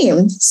good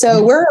team.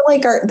 So we're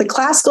like the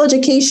classical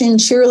education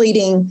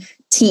cheerleading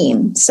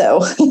team. So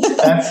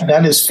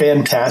that is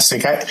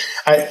fantastic.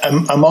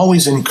 I'm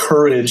always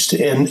encouraged,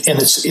 and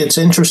it's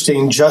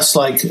interesting. Just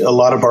like a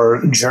lot of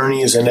our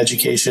journeys in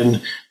education,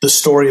 the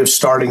story of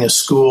starting a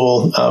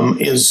school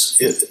is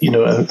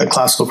a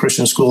classical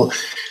Christian school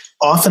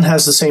often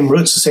has the same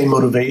roots, the same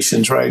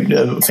motivations, right?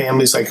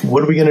 Families like,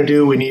 what are we going to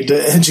do? We need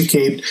to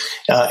educate.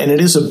 And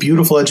it is a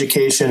beautiful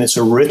education. It's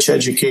a rich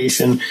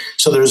education.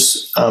 So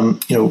there's,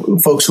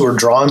 folks who are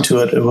drawn to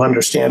it, who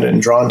understand it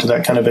and drawn to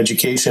that kind of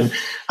education.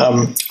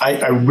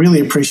 I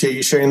really appreciate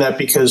you sharing that,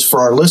 because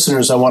for our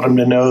listeners, I want them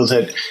to know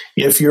that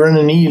if you're in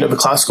the need of a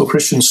classical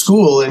Christian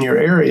school in your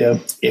area,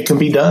 it can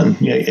be done.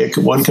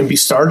 One can be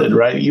started,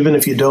 right? Even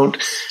if you don't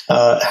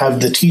have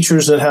the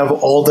teachers that have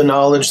all the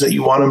knowledge that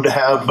you want them to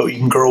have, but you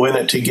can grow in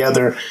it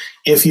together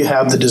if you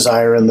have the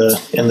desire and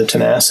the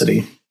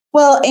tenacity.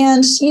 Well,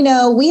 and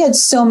we had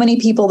so many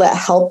people that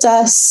helped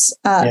us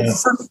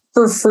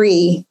for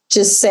free.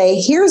 Just say,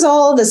 here's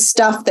all the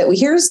stuff that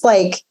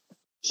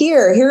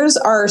here's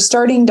our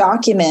starting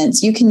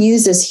documents. You can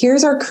use this.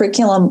 Here's our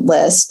curriculum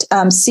list.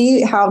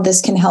 See how this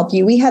can help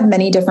you. We had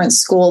many different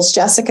schools.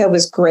 Jessica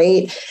was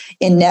great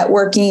in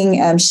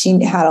networking.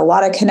 She had a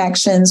lot of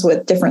connections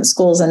with different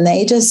schools, and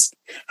they just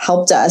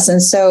helped us.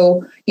 And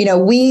so,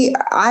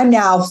 I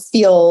now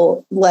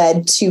feel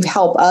led to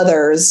help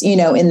others,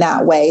 in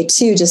that way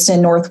too. Just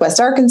in Northwest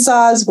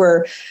Arkansas,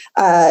 we're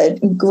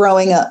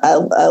growing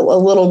a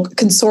little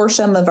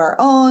consortium of our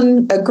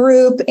own, a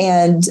group,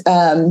 and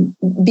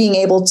being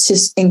able to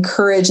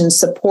encourage and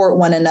support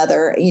one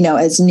another,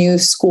 as new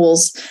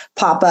schools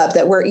pop up,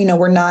 that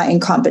we're not in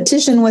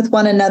competition with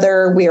one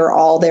another. We are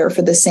all there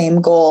for the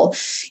same goal,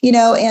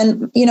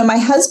 and, my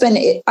husband,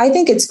 I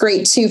think it's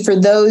great too, for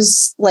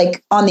those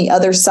like on the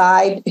other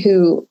side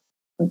who,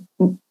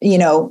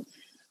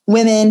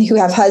 women who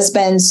have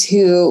husbands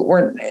who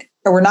were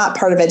not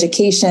part of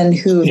education,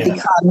 who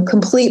become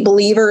complete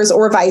believers,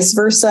 or vice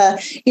versa.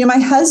 My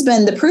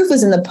husband, the proof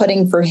was in the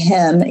pudding for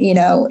him,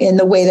 in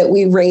the way that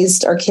we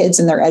raised our kids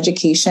in their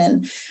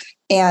education.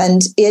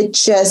 And it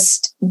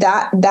just,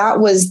 that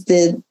was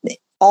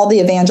all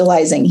the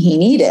evangelizing he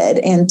needed.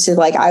 And to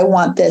I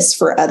want this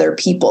for other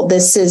people.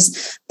 This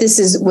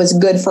was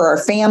good for our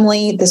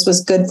family. This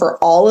was good for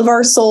all of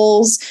our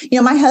souls.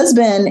 My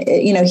husband,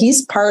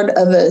 he's part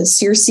of a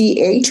CRC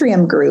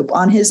atrium group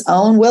on his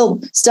own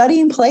will,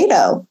 studying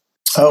Plato.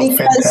 Oh,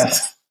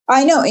 fantastic.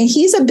 I know. And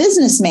he's a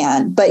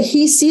businessman, but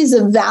he sees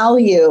the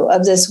value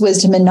of this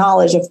wisdom and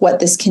knowledge of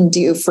what this can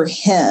do for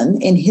him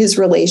in his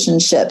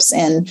relationships.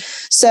 And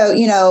so,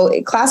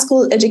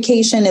 classical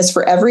education is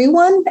for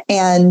everyone,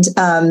 and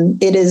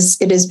it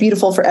is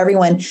beautiful for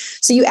everyone.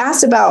 So you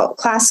asked about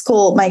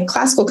my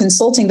classical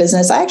consulting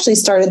business. I actually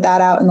started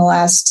that out in the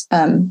last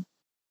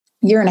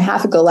year and a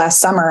half ago, last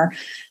summer.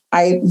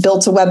 I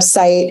built a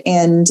website,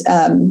 and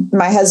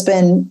my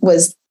husband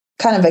was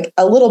kind of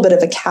a little bit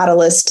of a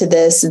catalyst to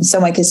this. And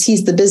so because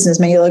he's the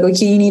businessman, you're like,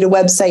 okay, you need a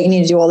website, you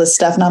need to do all this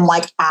stuff. And I'm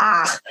like,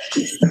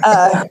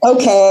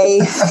 okay.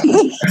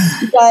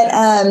 But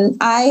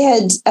I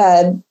had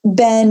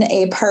been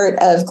a part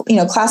of,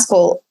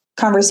 classical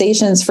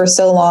conversations for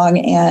so long.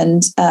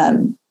 And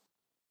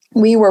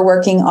we were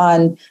working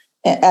on,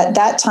 at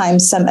that time,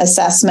 some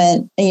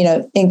assessment,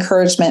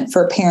 encouragement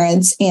for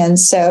parents. And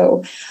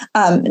so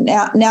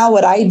now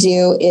what I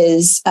do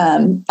is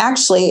I'm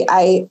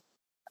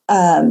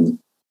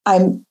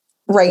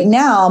right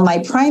now,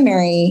 my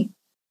primary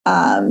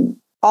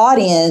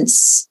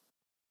audience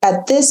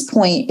at this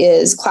point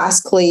is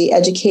classically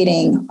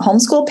educating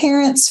homeschool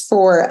parents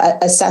for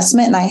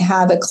assessment. And I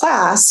have a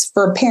class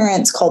for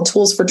parents called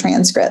Tools for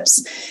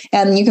Transcripts.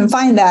 And you can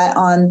find that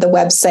on the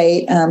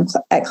website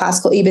at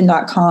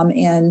classicaleben.com.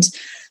 And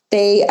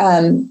they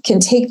can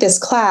take this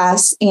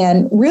class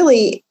and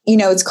really,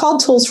 it's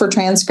called Tools for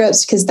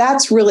Transcripts because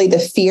that's really the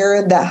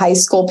fear that high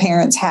school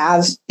parents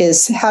have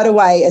is how do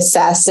I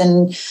assess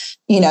and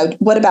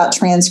what about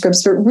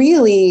transcripts? But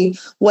really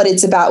what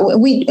it's about,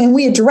 we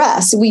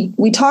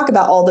talk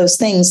about all those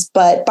things,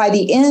 but by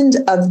the end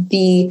of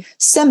the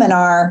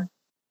seminar,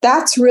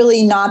 that's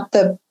not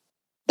the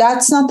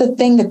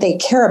thing that they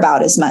care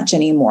about as much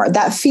anymore.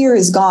 That fear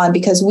is gone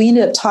because we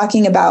ended up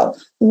talking about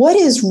what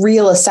is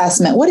real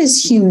assessment? What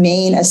is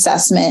humane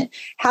assessment?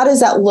 How does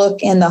that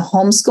look in the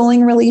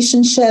homeschooling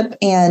relationship?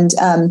 And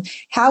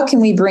how can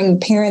we bring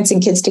parents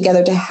and kids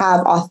together to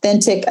have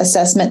authentic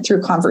assessment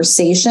through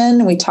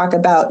conversation? We talk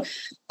about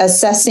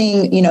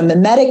assessing,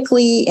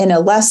 mimetically in a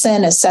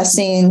lesson,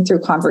 assessing through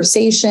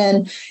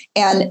conversation.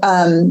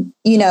 And,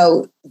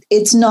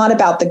 it's not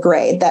about the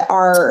grade that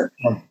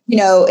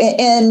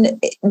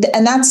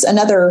and that's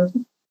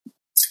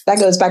that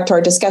goes back to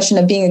our discussion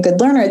of being a good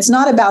learner. It's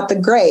not about the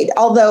grade,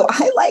 although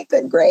I like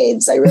good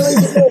grades. I really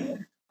do.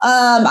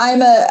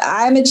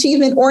 I'm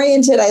achievement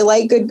oriented. I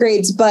like good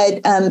grades,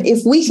 but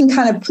if we can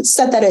kind of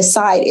set that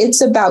aside,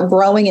 it's about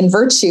growing in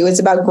virtue. It's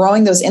about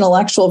growing those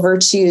intellectual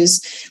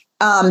virtues.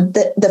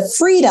 The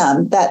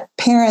freedom that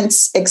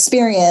parents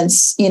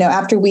experience,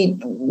 after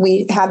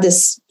we have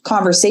this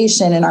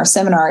conversation in our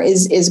seminar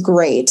is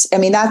great. I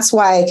mean, that's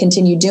why I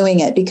continue doing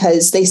it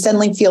because they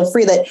suddenly feel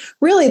free that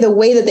really the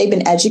way that they've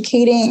been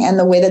educating and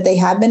the way that they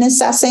have been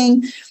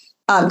assessing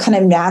kind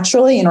of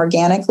naturally and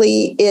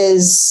organically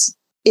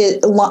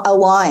it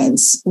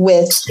aligns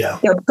with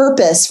their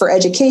purpose for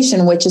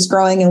education, which is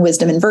growing in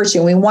wisdom and virtue.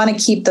 And we want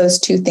to keep those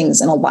two things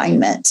in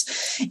alignment.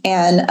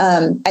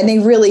 And they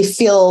really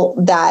feel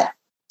that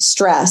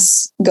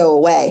stress go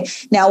away.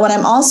 Now, what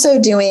I'm also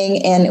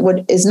doing, and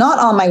what is not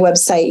on my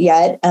website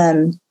yet,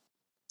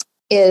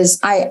 is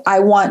I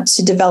want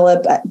to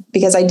develop,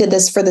 because I did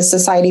this for the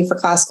Society for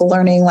Classical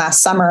Learning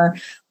last summer.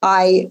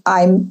 I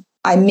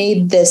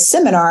made this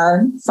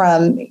seminar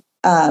from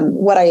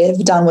what I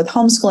have done with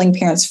homeschooling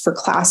parents for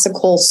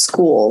classical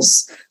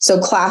schools. So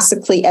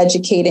classically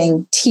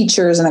educating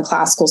teachers in a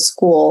classical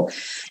school.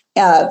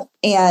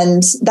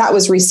 And that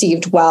was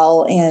received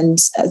well. And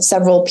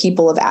several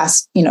people have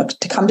asked,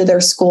 to come to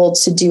their school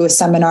to do a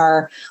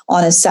seminar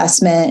on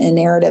assessment and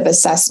narrative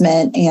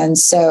assessment. And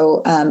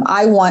so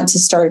I want to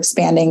start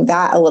expanding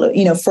that a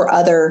little, for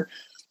other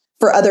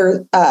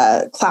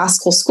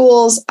classical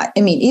schools.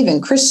 I mean,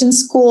 even Christian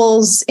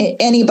schools,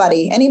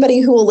 anybody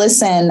who will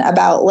listen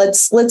about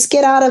let's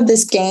get out of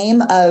this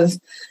game of,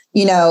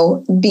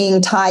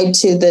 being tied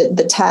to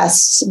the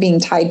tests, being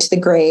tied to the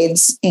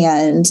grades.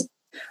 And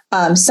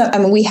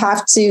we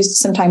have to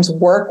sometimes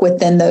work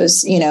within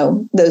those,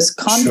 those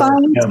confines.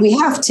 Sure, yeah. We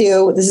have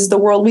to. This is the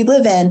world we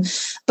live in.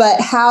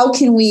 But how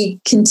can we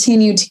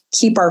continue to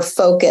keep our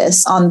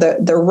focus on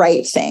the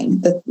right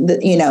thing,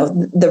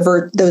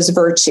 those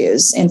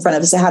virtues in front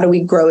of us? How do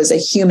we grow as a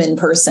human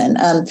person?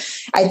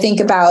 I think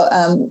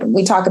about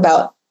we talk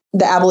about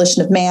the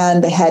abolition of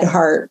man, the head,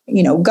 heart,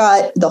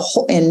 gut, the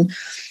whole, and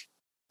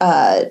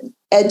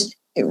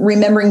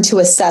remembering to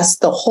assess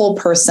the whole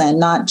person,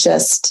 not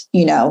just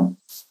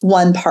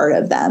one part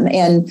of them,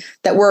 and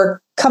that we're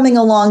coming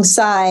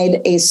alongside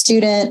a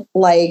student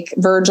like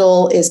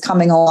Virgil is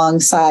coming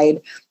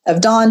alongside of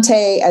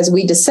Dante as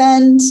we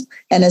descend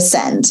and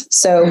ascend.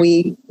 So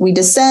we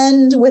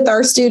descend with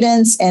our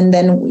students, and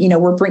then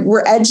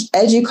we're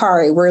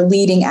educare, we're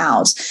leading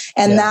out,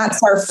 and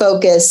that's our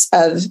focus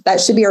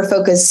that should be our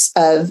focus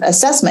of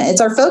assessment. It's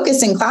our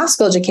focus in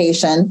classical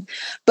education,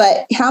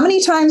 but how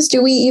many times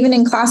do we, even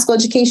in classical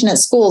education at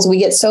schools, we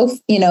get so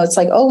it's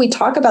like, oh, we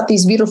talk about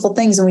these beautiful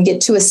things, and we get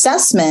to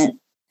assessment,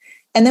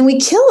 and then we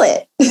kill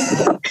it.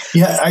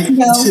 Yeah, I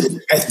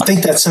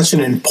think that's such an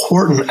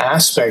important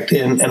aspect,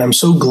 and I'm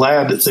so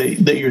glad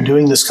that you're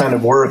doing this kind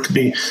of work.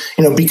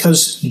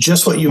 Because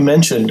just what you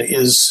mentioned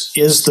is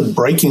the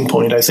breaking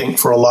point, I think,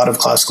 for a lot of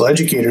classical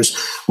educators.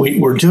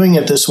 We're doing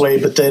it this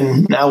way, but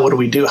then now what do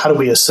we do? How do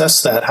we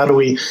assess that? How do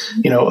we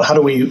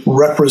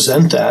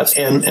represent that?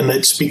 And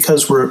it's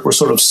because we're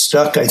sort of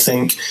stuck, I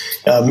think,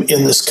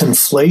 in this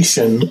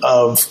conflation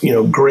of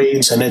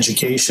grades and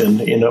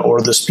education, or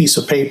this piece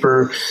of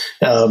paper,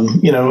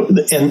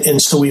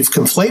 and so we've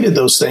conflated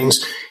those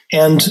things.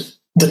 And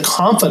the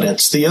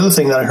confidence, the other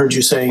thing that I heard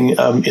you saying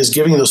is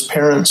giving those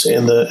parents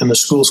and the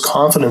schools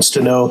confidence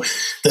to know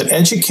that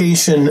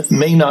education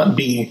may not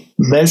be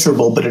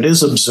measurable, but it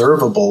is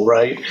observable,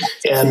 right?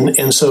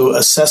 And so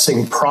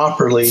assessing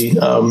properly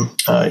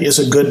is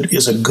a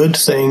good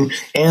thing,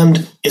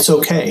 and it's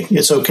okay.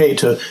 It's okay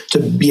to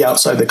be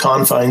outside the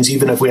confines,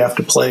 even if we have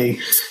to play,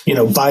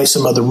 by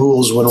some other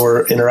rules when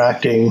we're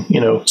interacting.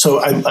 So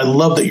I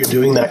love that you're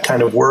doing that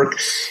kind of work,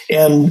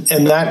 and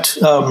that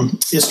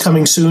is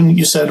coming soon.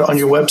 You said on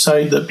your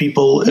website that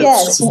people.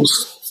 Yes.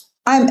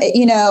 I'm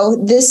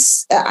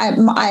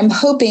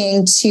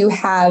hoping to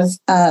have,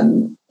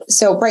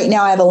 so right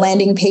now I have a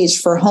landing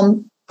page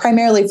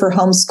primarily for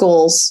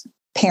homeschools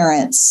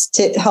parents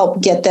to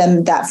help get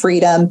them that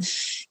freedom.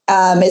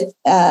 And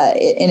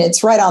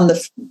it's right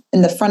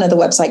in the front of the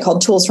website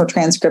called Tools for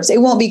Transcripts.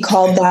 It won't be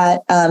called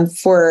that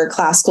for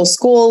classical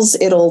schools.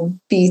 It'll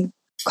be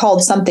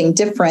called something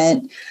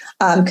different.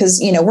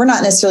 Because, we're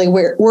not necessarily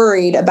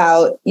worried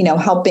about,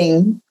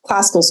 helping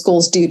classical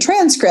schools do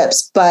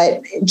transcripts,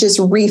 but just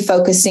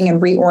refocusing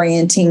and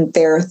reorienting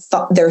their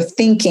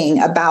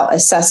thinking about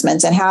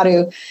assessments and how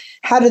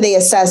do they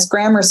assess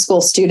grammar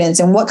school students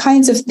and what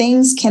kinds of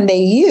things can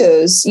they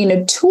use,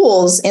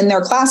 tools in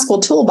their classical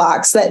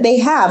toolbox that they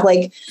have,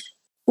 like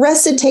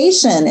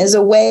recitation is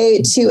a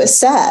way to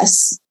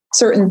assess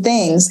certain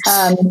things.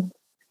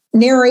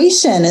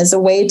 Narration is a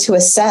way to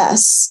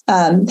assess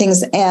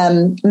things,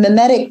 and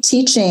mimetic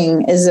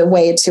teaching is a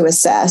way to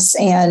assess,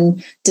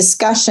 and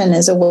discussion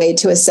is a way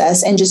to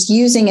assess, and just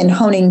using and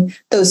honing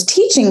those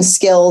teaching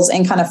skills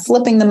and kind of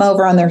flipping them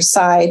over on their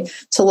side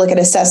to look at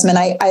assessment.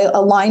 I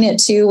align it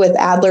too with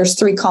Adler's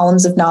 3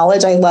 columns of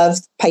knowledge. I love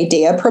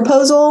Paideia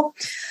proposal.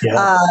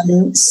 Yeah.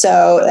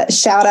 So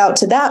shout out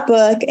to that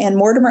book and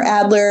Mortimer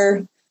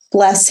Adler.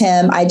 Bless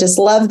him. I just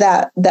love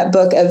that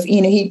book of,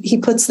 he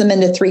puts them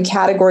into 3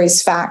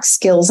 categories: facts,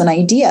 skills, and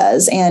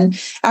ideas. And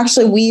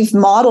actually we've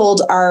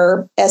modeled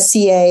our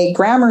SCA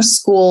grammar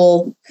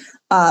school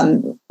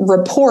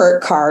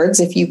report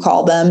cards, if you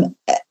call them,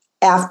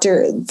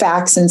 after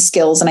facts and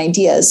skills and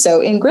ideas. So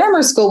in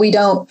grammar school, we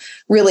don't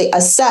really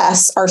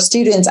assess our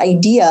students'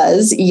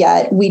 ideas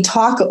yet. We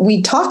talk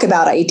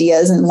about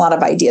ideas and a lot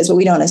of ideas, but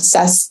we don't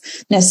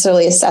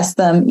necessarily assess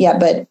them yet.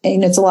 But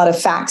it's a lot of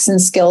facts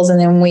and skills. And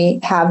then we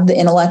have the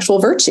intellectual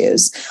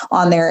virtues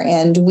on there.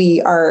 And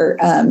we are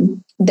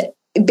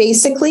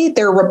basically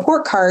their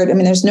report card. I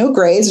mean, there's no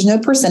grades, there's no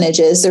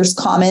percentages, there's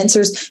comments,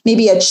 there's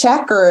maybe a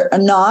check or a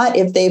not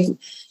if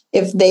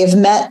they've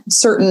met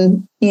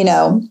certain,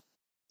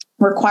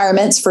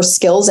 requirements for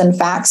skills and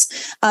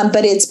facts,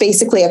 but it's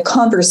basically a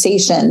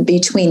conversation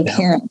between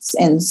parents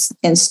and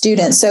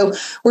students. So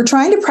we're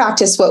trying to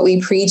practice what we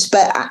preach,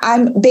 but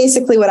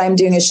what I'm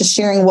doing is just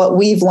sharing what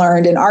we've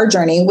learned in our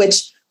journey,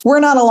 which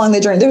we're not along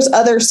the journey. There's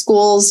other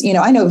schools,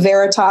 I know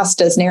Veritas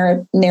does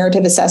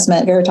narrative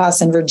assessment,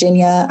 Veritas in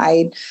Virginia.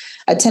 I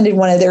attended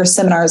one of their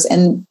seminars,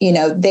 and,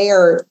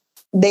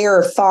 they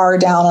are far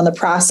down on the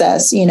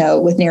process,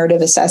 with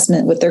narrative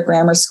assessment with their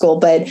grammar school.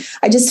 But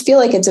I just feel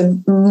like it's a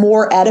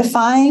more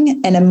edifying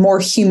and a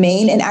more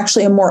humane and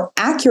actually a more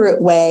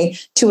accurate way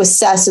to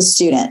assess a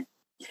student.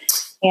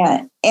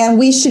 And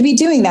we should be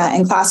doing that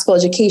in classical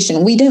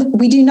education. We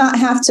do not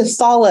have to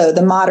follow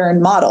the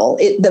modern model.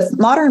 The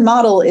modern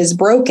model is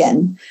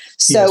broken.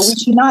 So we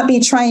should not be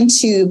trying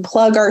to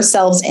plug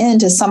ourselves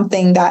into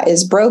something that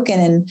is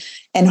broken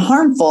and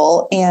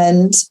harmful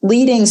and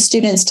leading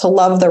students to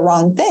love the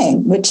wrong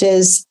thing, which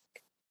is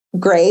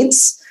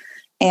grades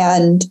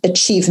and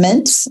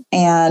achievement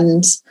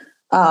and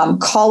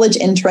college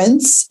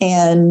entrance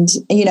and,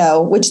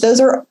 which those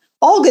are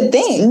all good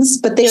things,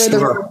 but they are the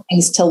wrong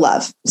things to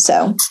love.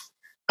 So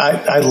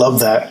I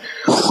love that.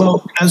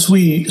 Well, as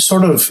we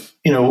sort of,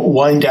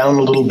 wind down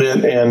a little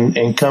bit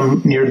and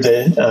come near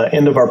the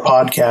end of our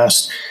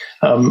podcast,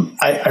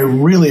 I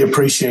really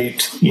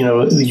appreciate,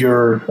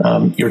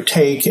 your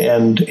take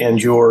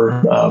and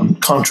your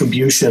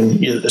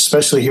contribution,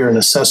 especially here in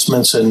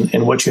assessments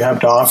and what you have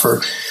to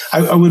offer.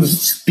 I would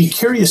be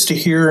curious to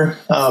hear,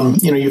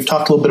 you've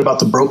talked a little bit about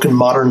the broken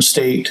modern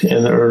state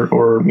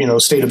or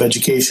state of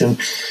education.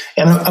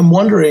 And I'm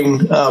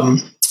wondering,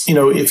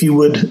 if you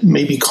would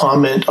maybe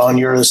comment on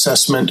your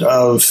assessment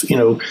of,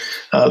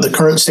 the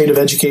current state of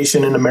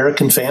education in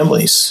American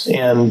families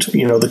and,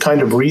 the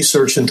kind of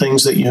research and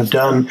things that you have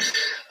done.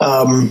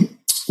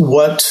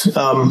 What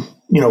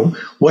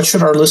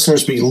should our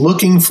listeners be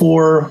looking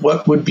for?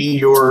 What would be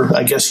your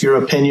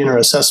opinion or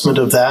assessment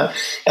of that?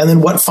 And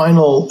then what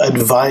final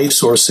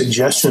advice or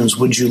suggestions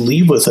would you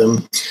leave with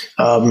them?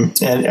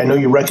 And I know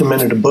you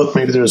recommended a book.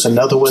 Maybe there's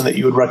another one that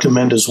you would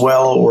recommend as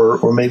well,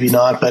 or maybe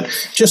not. But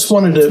just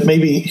wanted to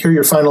maybe hear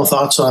your final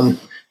thoughts on,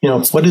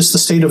 what is the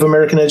state of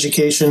American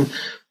education?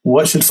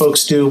 What should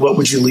folks do? What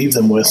would you leave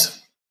them with?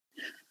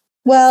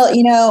 Well,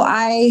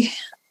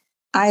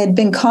 I had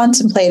been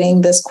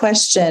contemplating this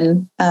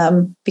question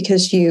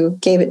because you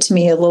gave it to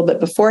me a little bit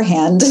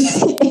beforehand.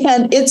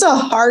 And it's a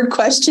hard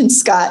question,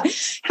 Scott.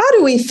 How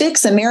do we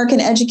fix American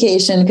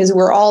education? Because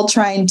we're all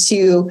trying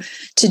to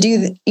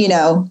do,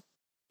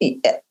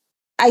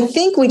 I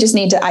think we just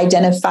need to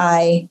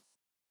identify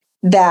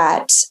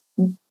that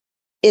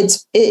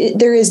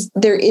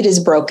it is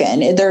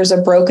broken. There's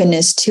a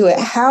brokenness to it.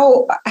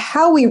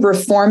 How we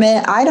reform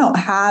it, I don't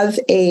have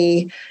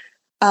an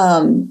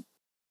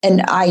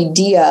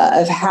idea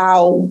of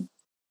how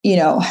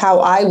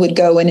I would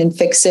go in and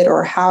fix it,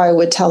 or how I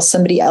would tell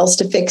somebody else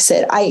to fix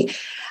it. I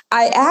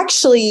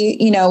actually,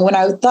 when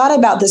I thought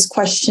about this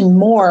question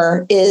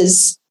more,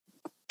 is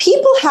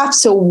people have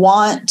to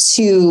want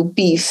to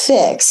be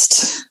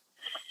fixed,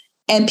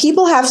 and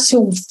people have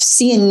to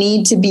see a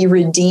need to be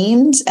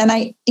redeemed. And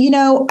I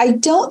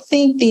don't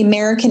think the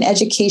American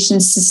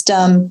education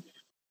system,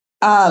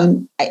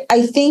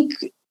 I think,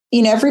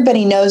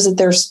 everybody knows that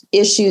there's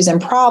issues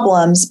and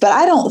problems, but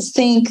I don't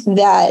think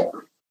that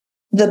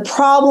the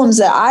problems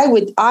that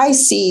I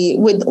see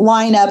would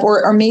line up,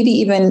 or maybe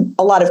even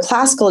a lot of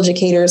classical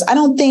educators, I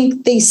don't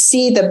think they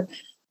see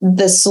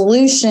the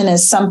solution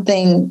as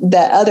something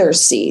that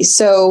others see.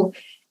 So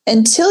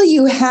until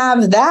you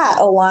have that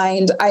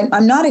aligned,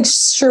 I'm not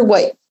sure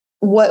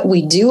what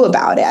we do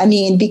about it. I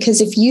mean,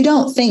 because if you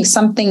don't think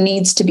something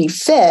needs to be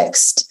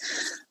fixed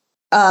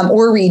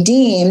or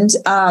redeemed,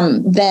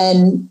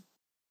 then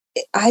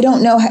I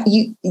don't know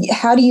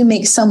how do you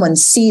make someone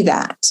see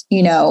that,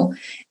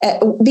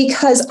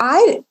 because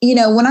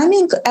when I'm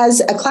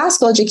as a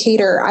classical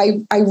educator,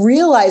 I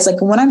realize,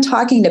 like, when I'm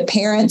talking to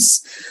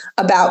parents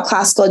about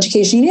classical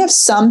education, you have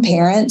some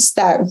parents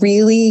that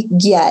really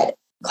get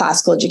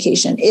classical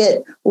education.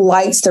 It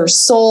lights their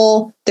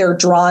soul. They're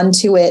drawn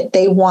to it.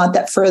 They want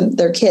that for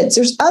their kids.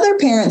 There's other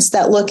parents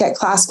that look at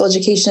classical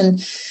education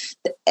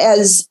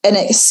as an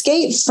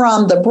escape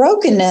from the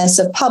brokenness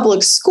of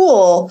public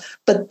school,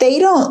 but they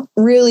don't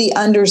really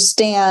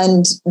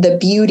understand the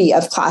beauty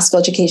of classical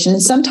education.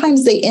 And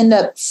sometimes they end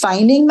up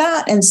finding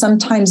that, and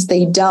sometimes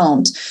they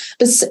don't.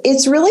 But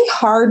it's really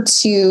hard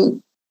to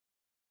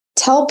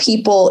tell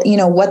people,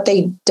 what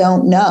they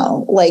don't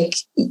know. Like,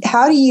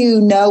 how do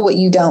you know what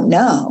you don't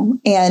know?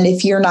 And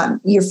if you don't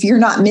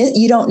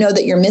know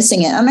that you're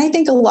missing it. And I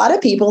think a lot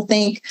of people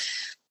think,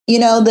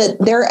 that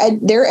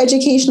their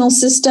educational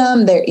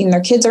system,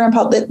 their kids are in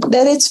public,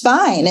 that it's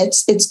fine.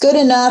 It's good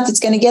enough. It's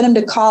going to get them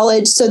to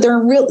college. So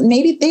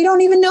maybe they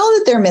don't even know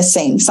that they're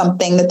missing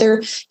something, that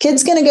their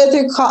kid's going to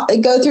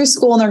go through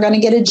school, and they're going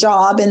to get a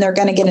job, and they're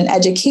going to get an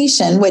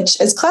education,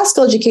 which as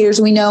classical educators,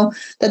 we know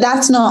that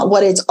that's not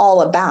what it's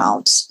all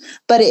about.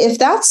 But if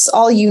that's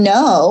all I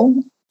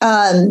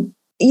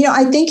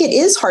think it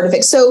is hard to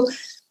fix. So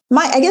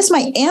I guess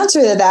my answer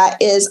to that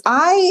is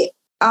I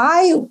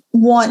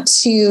want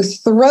to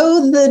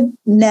throw the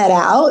net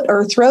out,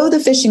 or throw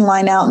the fishing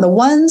line out, and the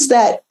ones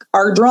that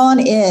are drawn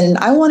in,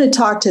 I want to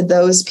talk to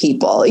those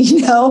people.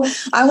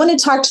 I want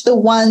to talk to the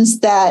ones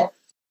that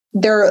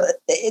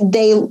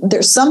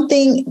there's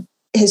something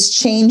has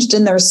changed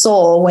in their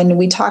soul when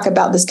we talk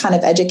about this kind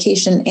of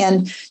education,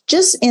 and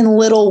just in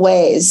little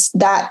ways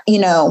that,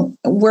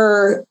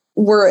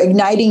 we're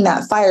igniting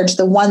that fire to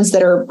the ones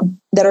that are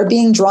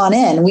being drawn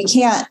in. We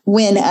can't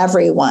win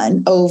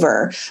everyone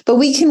over, but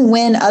we can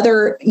win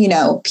other,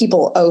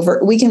 people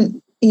over. We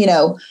can,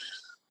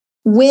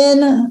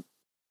 win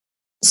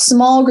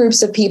small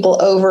groups of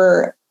people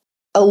over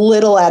a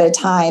little at a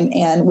time.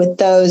 And with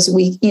those,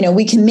 we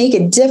can make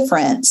a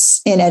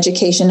difference in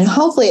education. And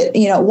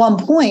hopefully, at one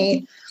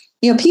point,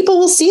 people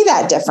will see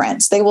that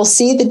difference. They will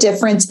see the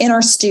difference in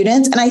our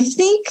students. And I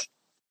think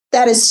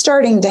that is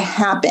starting to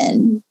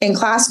happen in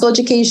classical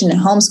education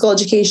and homeschool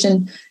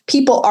education.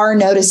 People are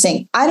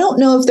noticing. I don't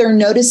know if they're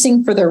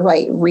noticing for the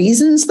right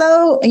reasons,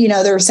 though.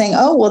 They're saying,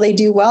 oh, well, they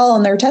do well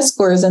on their test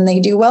scores, and they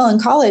do well in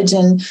college.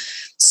 And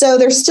so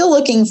they're still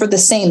looking for the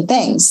same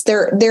things.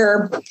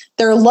 Their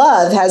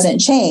love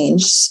hasn't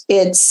changed.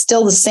 It's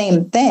still the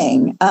same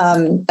thing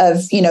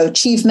of,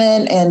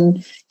 achievement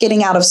and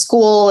getting out of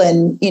school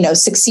and,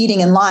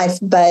 succeeding in life.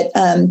 But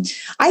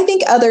I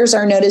think others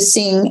are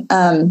noticing,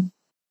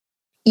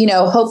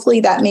 hopefully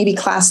that maybe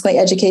classically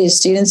educated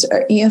students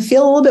are,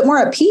 feel a little bit more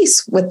at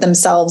peace with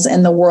themselves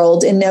and the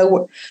world, and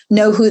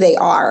know who they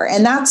are.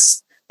 And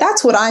that's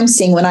what I'm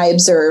seeing when I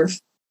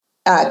observe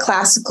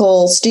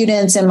classical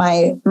students in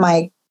my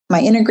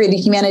integrated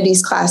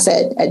humanities class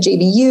at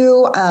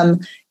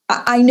JBU.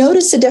 I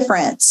notice a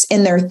difference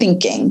in their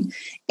thinking,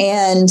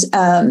 and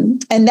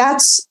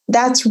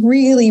that's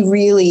really,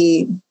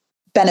 really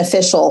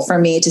beneficial for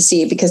me to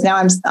see, because now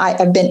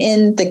I've been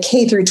in the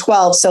K through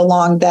 12 so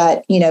long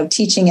that,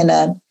 teaching in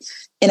a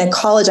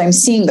college, I'm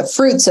seeing the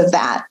fruits of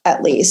that,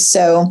 at least.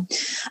 So,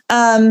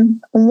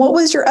 what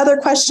was your other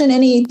question?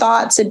 Any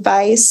thoughts,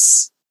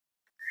 advice?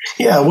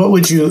 Yeah. What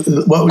would you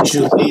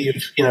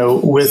leave,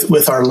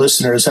 with our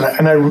listeners? And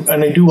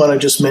I do want to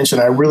just mention,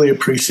 I really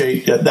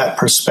appreciate that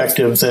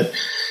perspective that,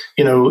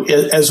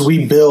 as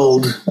we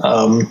build,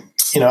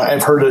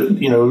 I've heard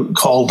it,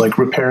 called like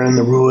repairing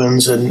the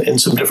ruins, and in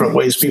some different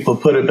ways people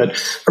put it, but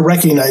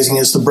recognizing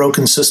as the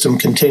broken system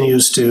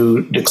continues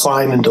to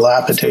decline and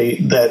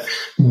dilapidate, that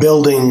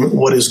building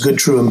what is good,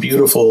 true, and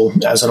beautiful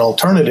as an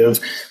alternative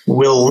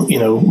will,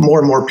 more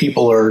and more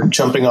people are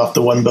jumping off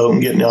the one boat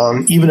and getting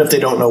on, even if they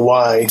don't know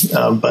why,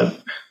 but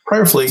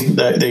prayerfully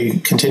that they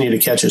continue to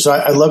catch it. So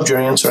I loved your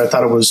answer. I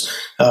thought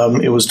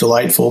it was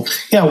delightful.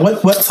 Yeah.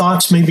 What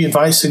thoughts, maybe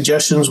advice,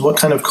 suggestions, what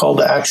kind of call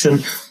to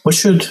action, what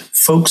should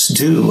folks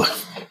do?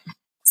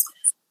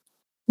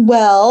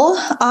 Well,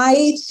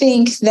 I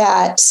think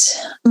that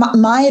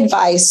my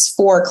advice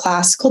for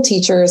classical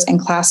teachers and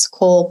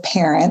classical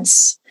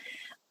parents,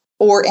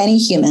 or any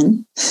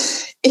human,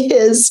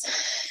 is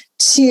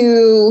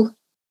to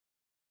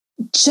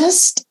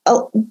just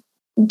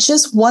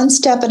one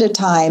step at a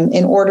time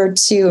in order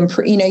to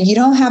improve. You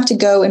don't have to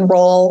go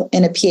enroll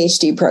in a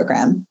PhD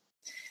program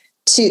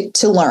to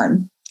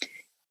learn.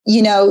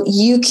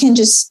 You can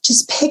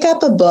just pick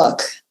up a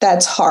book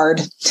that's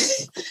hard.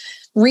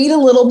 Read a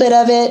little bit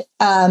of it.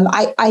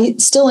 I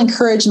still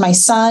encourage my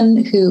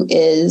son, who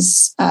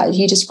is,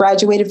 he just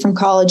graduated from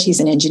college. He's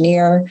an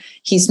engineer.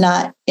 He's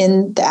not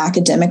in the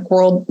academic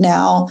world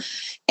now.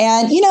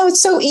 And,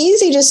 it's so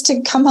easy just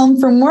to come home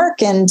from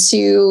work and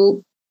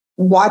to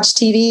watch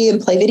TV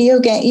and play video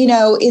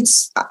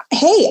games.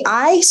 Hey,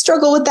 I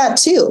struggle with that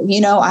too.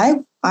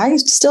 I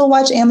still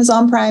watch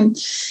Amazon Prime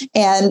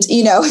and,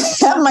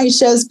 have my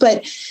shows,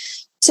 but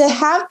to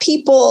have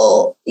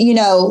people,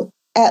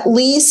 at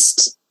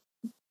least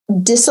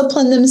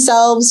discipline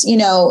themselves,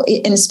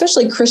 and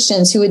especially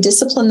Christians who would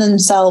discipline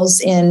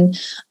themselves in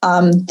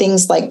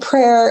things like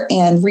prayer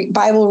and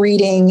Bible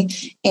reading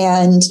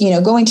and,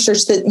 going to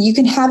church, that you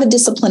can have a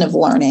discipline of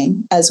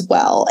learning as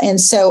well.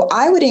 And so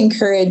I would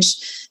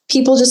encourage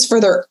people, just for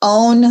their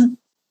own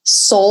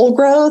soul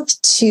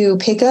growth, to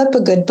pick up a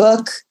good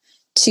book,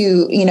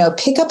 to,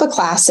 pick up a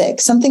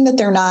classic, something that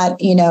they're not,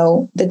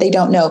 that they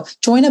don't know.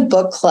 Join a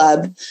book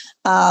club.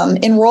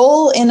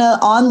 Enroll in an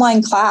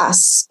online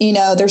class.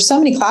 There's so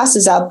many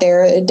classes out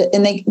there,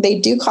 and they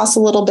do cost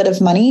a little bit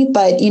of money,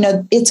 but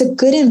it's a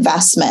good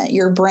investment,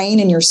 your brain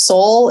and your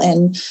soul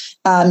and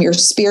your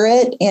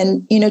spirit.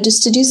 And,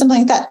 just to do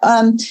something like that,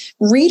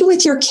 read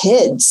with your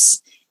kids,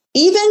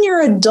 even your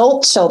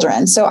adult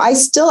children. So I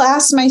still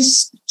ask my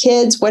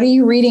kids, what are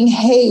you reading?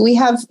 Hey, we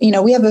have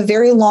a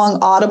very long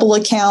Audible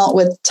account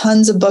with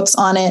tons of books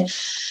on it,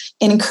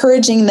 and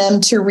encouraging them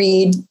to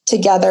read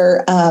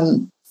together,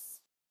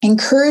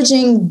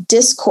 encouraging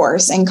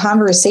discourse and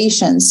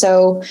conversation.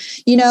 So,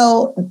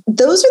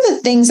 those are the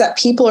things that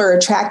people are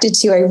attracted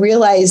to. I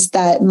realize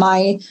that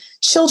my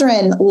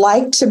children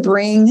like to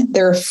bring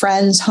their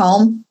friends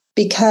home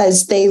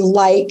because they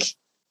like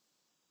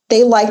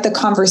the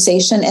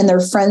conversation, and their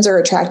friends are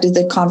attracted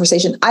to the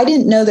conversation. I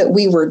didn't know that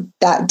we were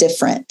that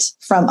different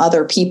from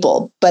other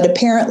people, but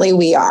apparently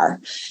we are,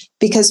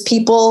 because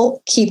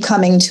people keep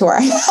coming to our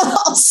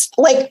house.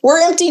 Like,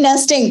 we're empty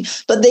nesting,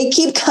 but they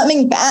keep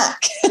coming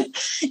back.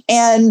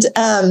 And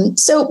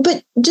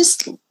but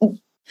just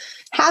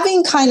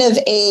having kind of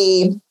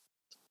a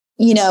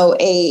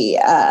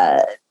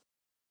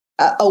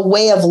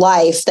way of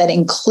life that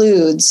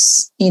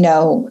includes,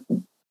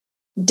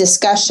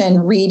 discussion,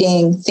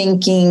 reading,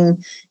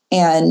 thinking,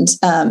 and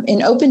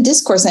an open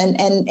discourse,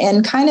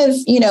 and kind of,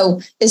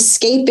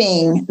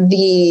 escaping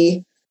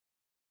the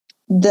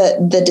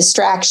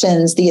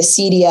distractions, the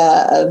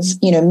acedia of,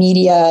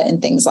 media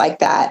and things like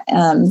that.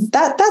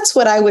 That's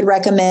what I would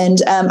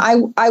recommend.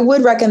 I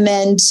would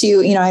recommend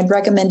I'd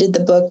recommended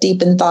the book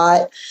Deep in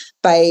Thought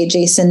by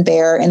Jason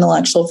Bear,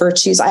 Intellectual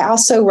Virtues. I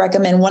also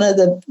recommend one of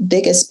the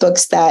biggest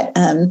books that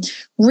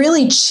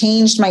really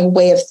changed my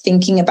way of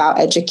thinking about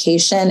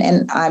education.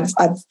 And I've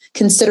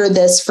considered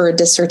this for a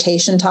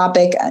dissertation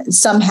topic.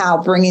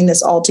 Somehow bringing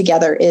this all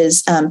together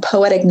is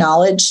Poetic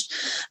Knowledge,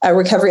 A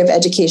Recovery of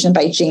Education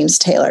by James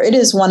Taylor. It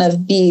is one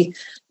of the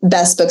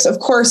best books. Of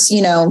course,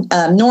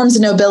 Norms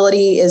and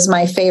Nobility is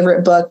my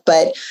favorite book,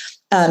 but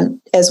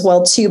as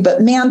well too.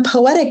 But man,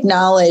 Poetic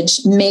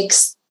Knowledge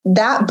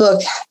that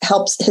book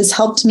has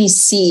helped me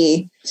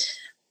see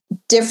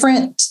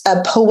different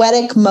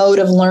poetic mode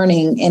of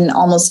learning in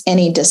almost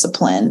any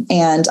discipline.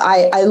 And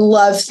I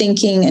love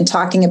thinking and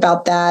talking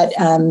about that.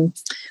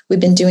 We've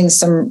been doing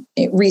some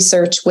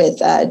research with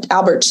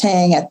Albert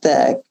Chang at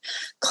the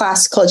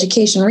Classical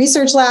Education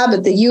Research Lab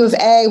at the U of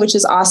A, which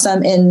is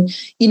awesome. And,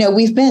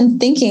 we've been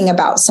thinking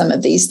about some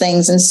of these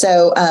things. And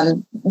so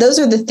those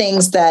are the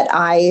things that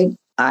I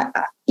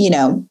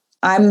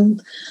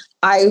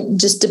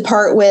just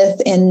depart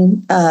with,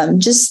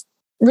 and just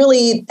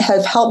really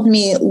have helped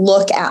me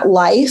look at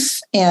life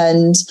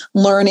and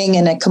learning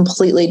in a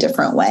completely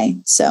different way.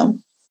 So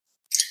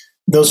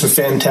those are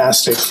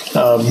fantastic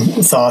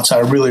thoughts. I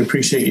really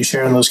appreciate you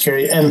sharing those,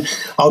 Carrie. And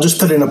I'll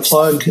just put in a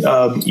plug.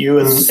 You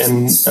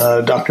and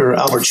Dr.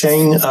 Albert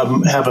Chang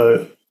have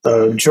a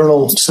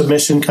journal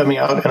submission coming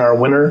out in our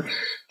winter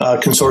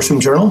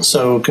consortium journal.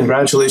 So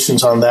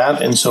congratulations on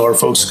that. And so our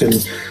folks can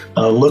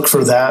look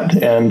for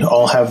that, and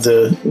I'll have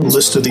the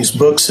list of these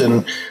books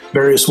and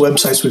various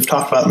websites we've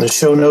talked about in the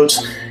show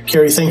notes.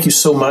 Carrie, thank you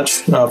so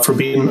much for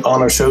being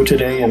on our show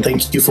today, and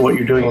thank you for what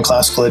you're doing in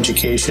classical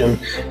education.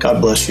 God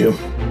bless you.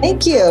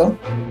 Thank you.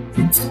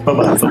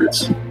 Bye-bye,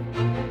 folks.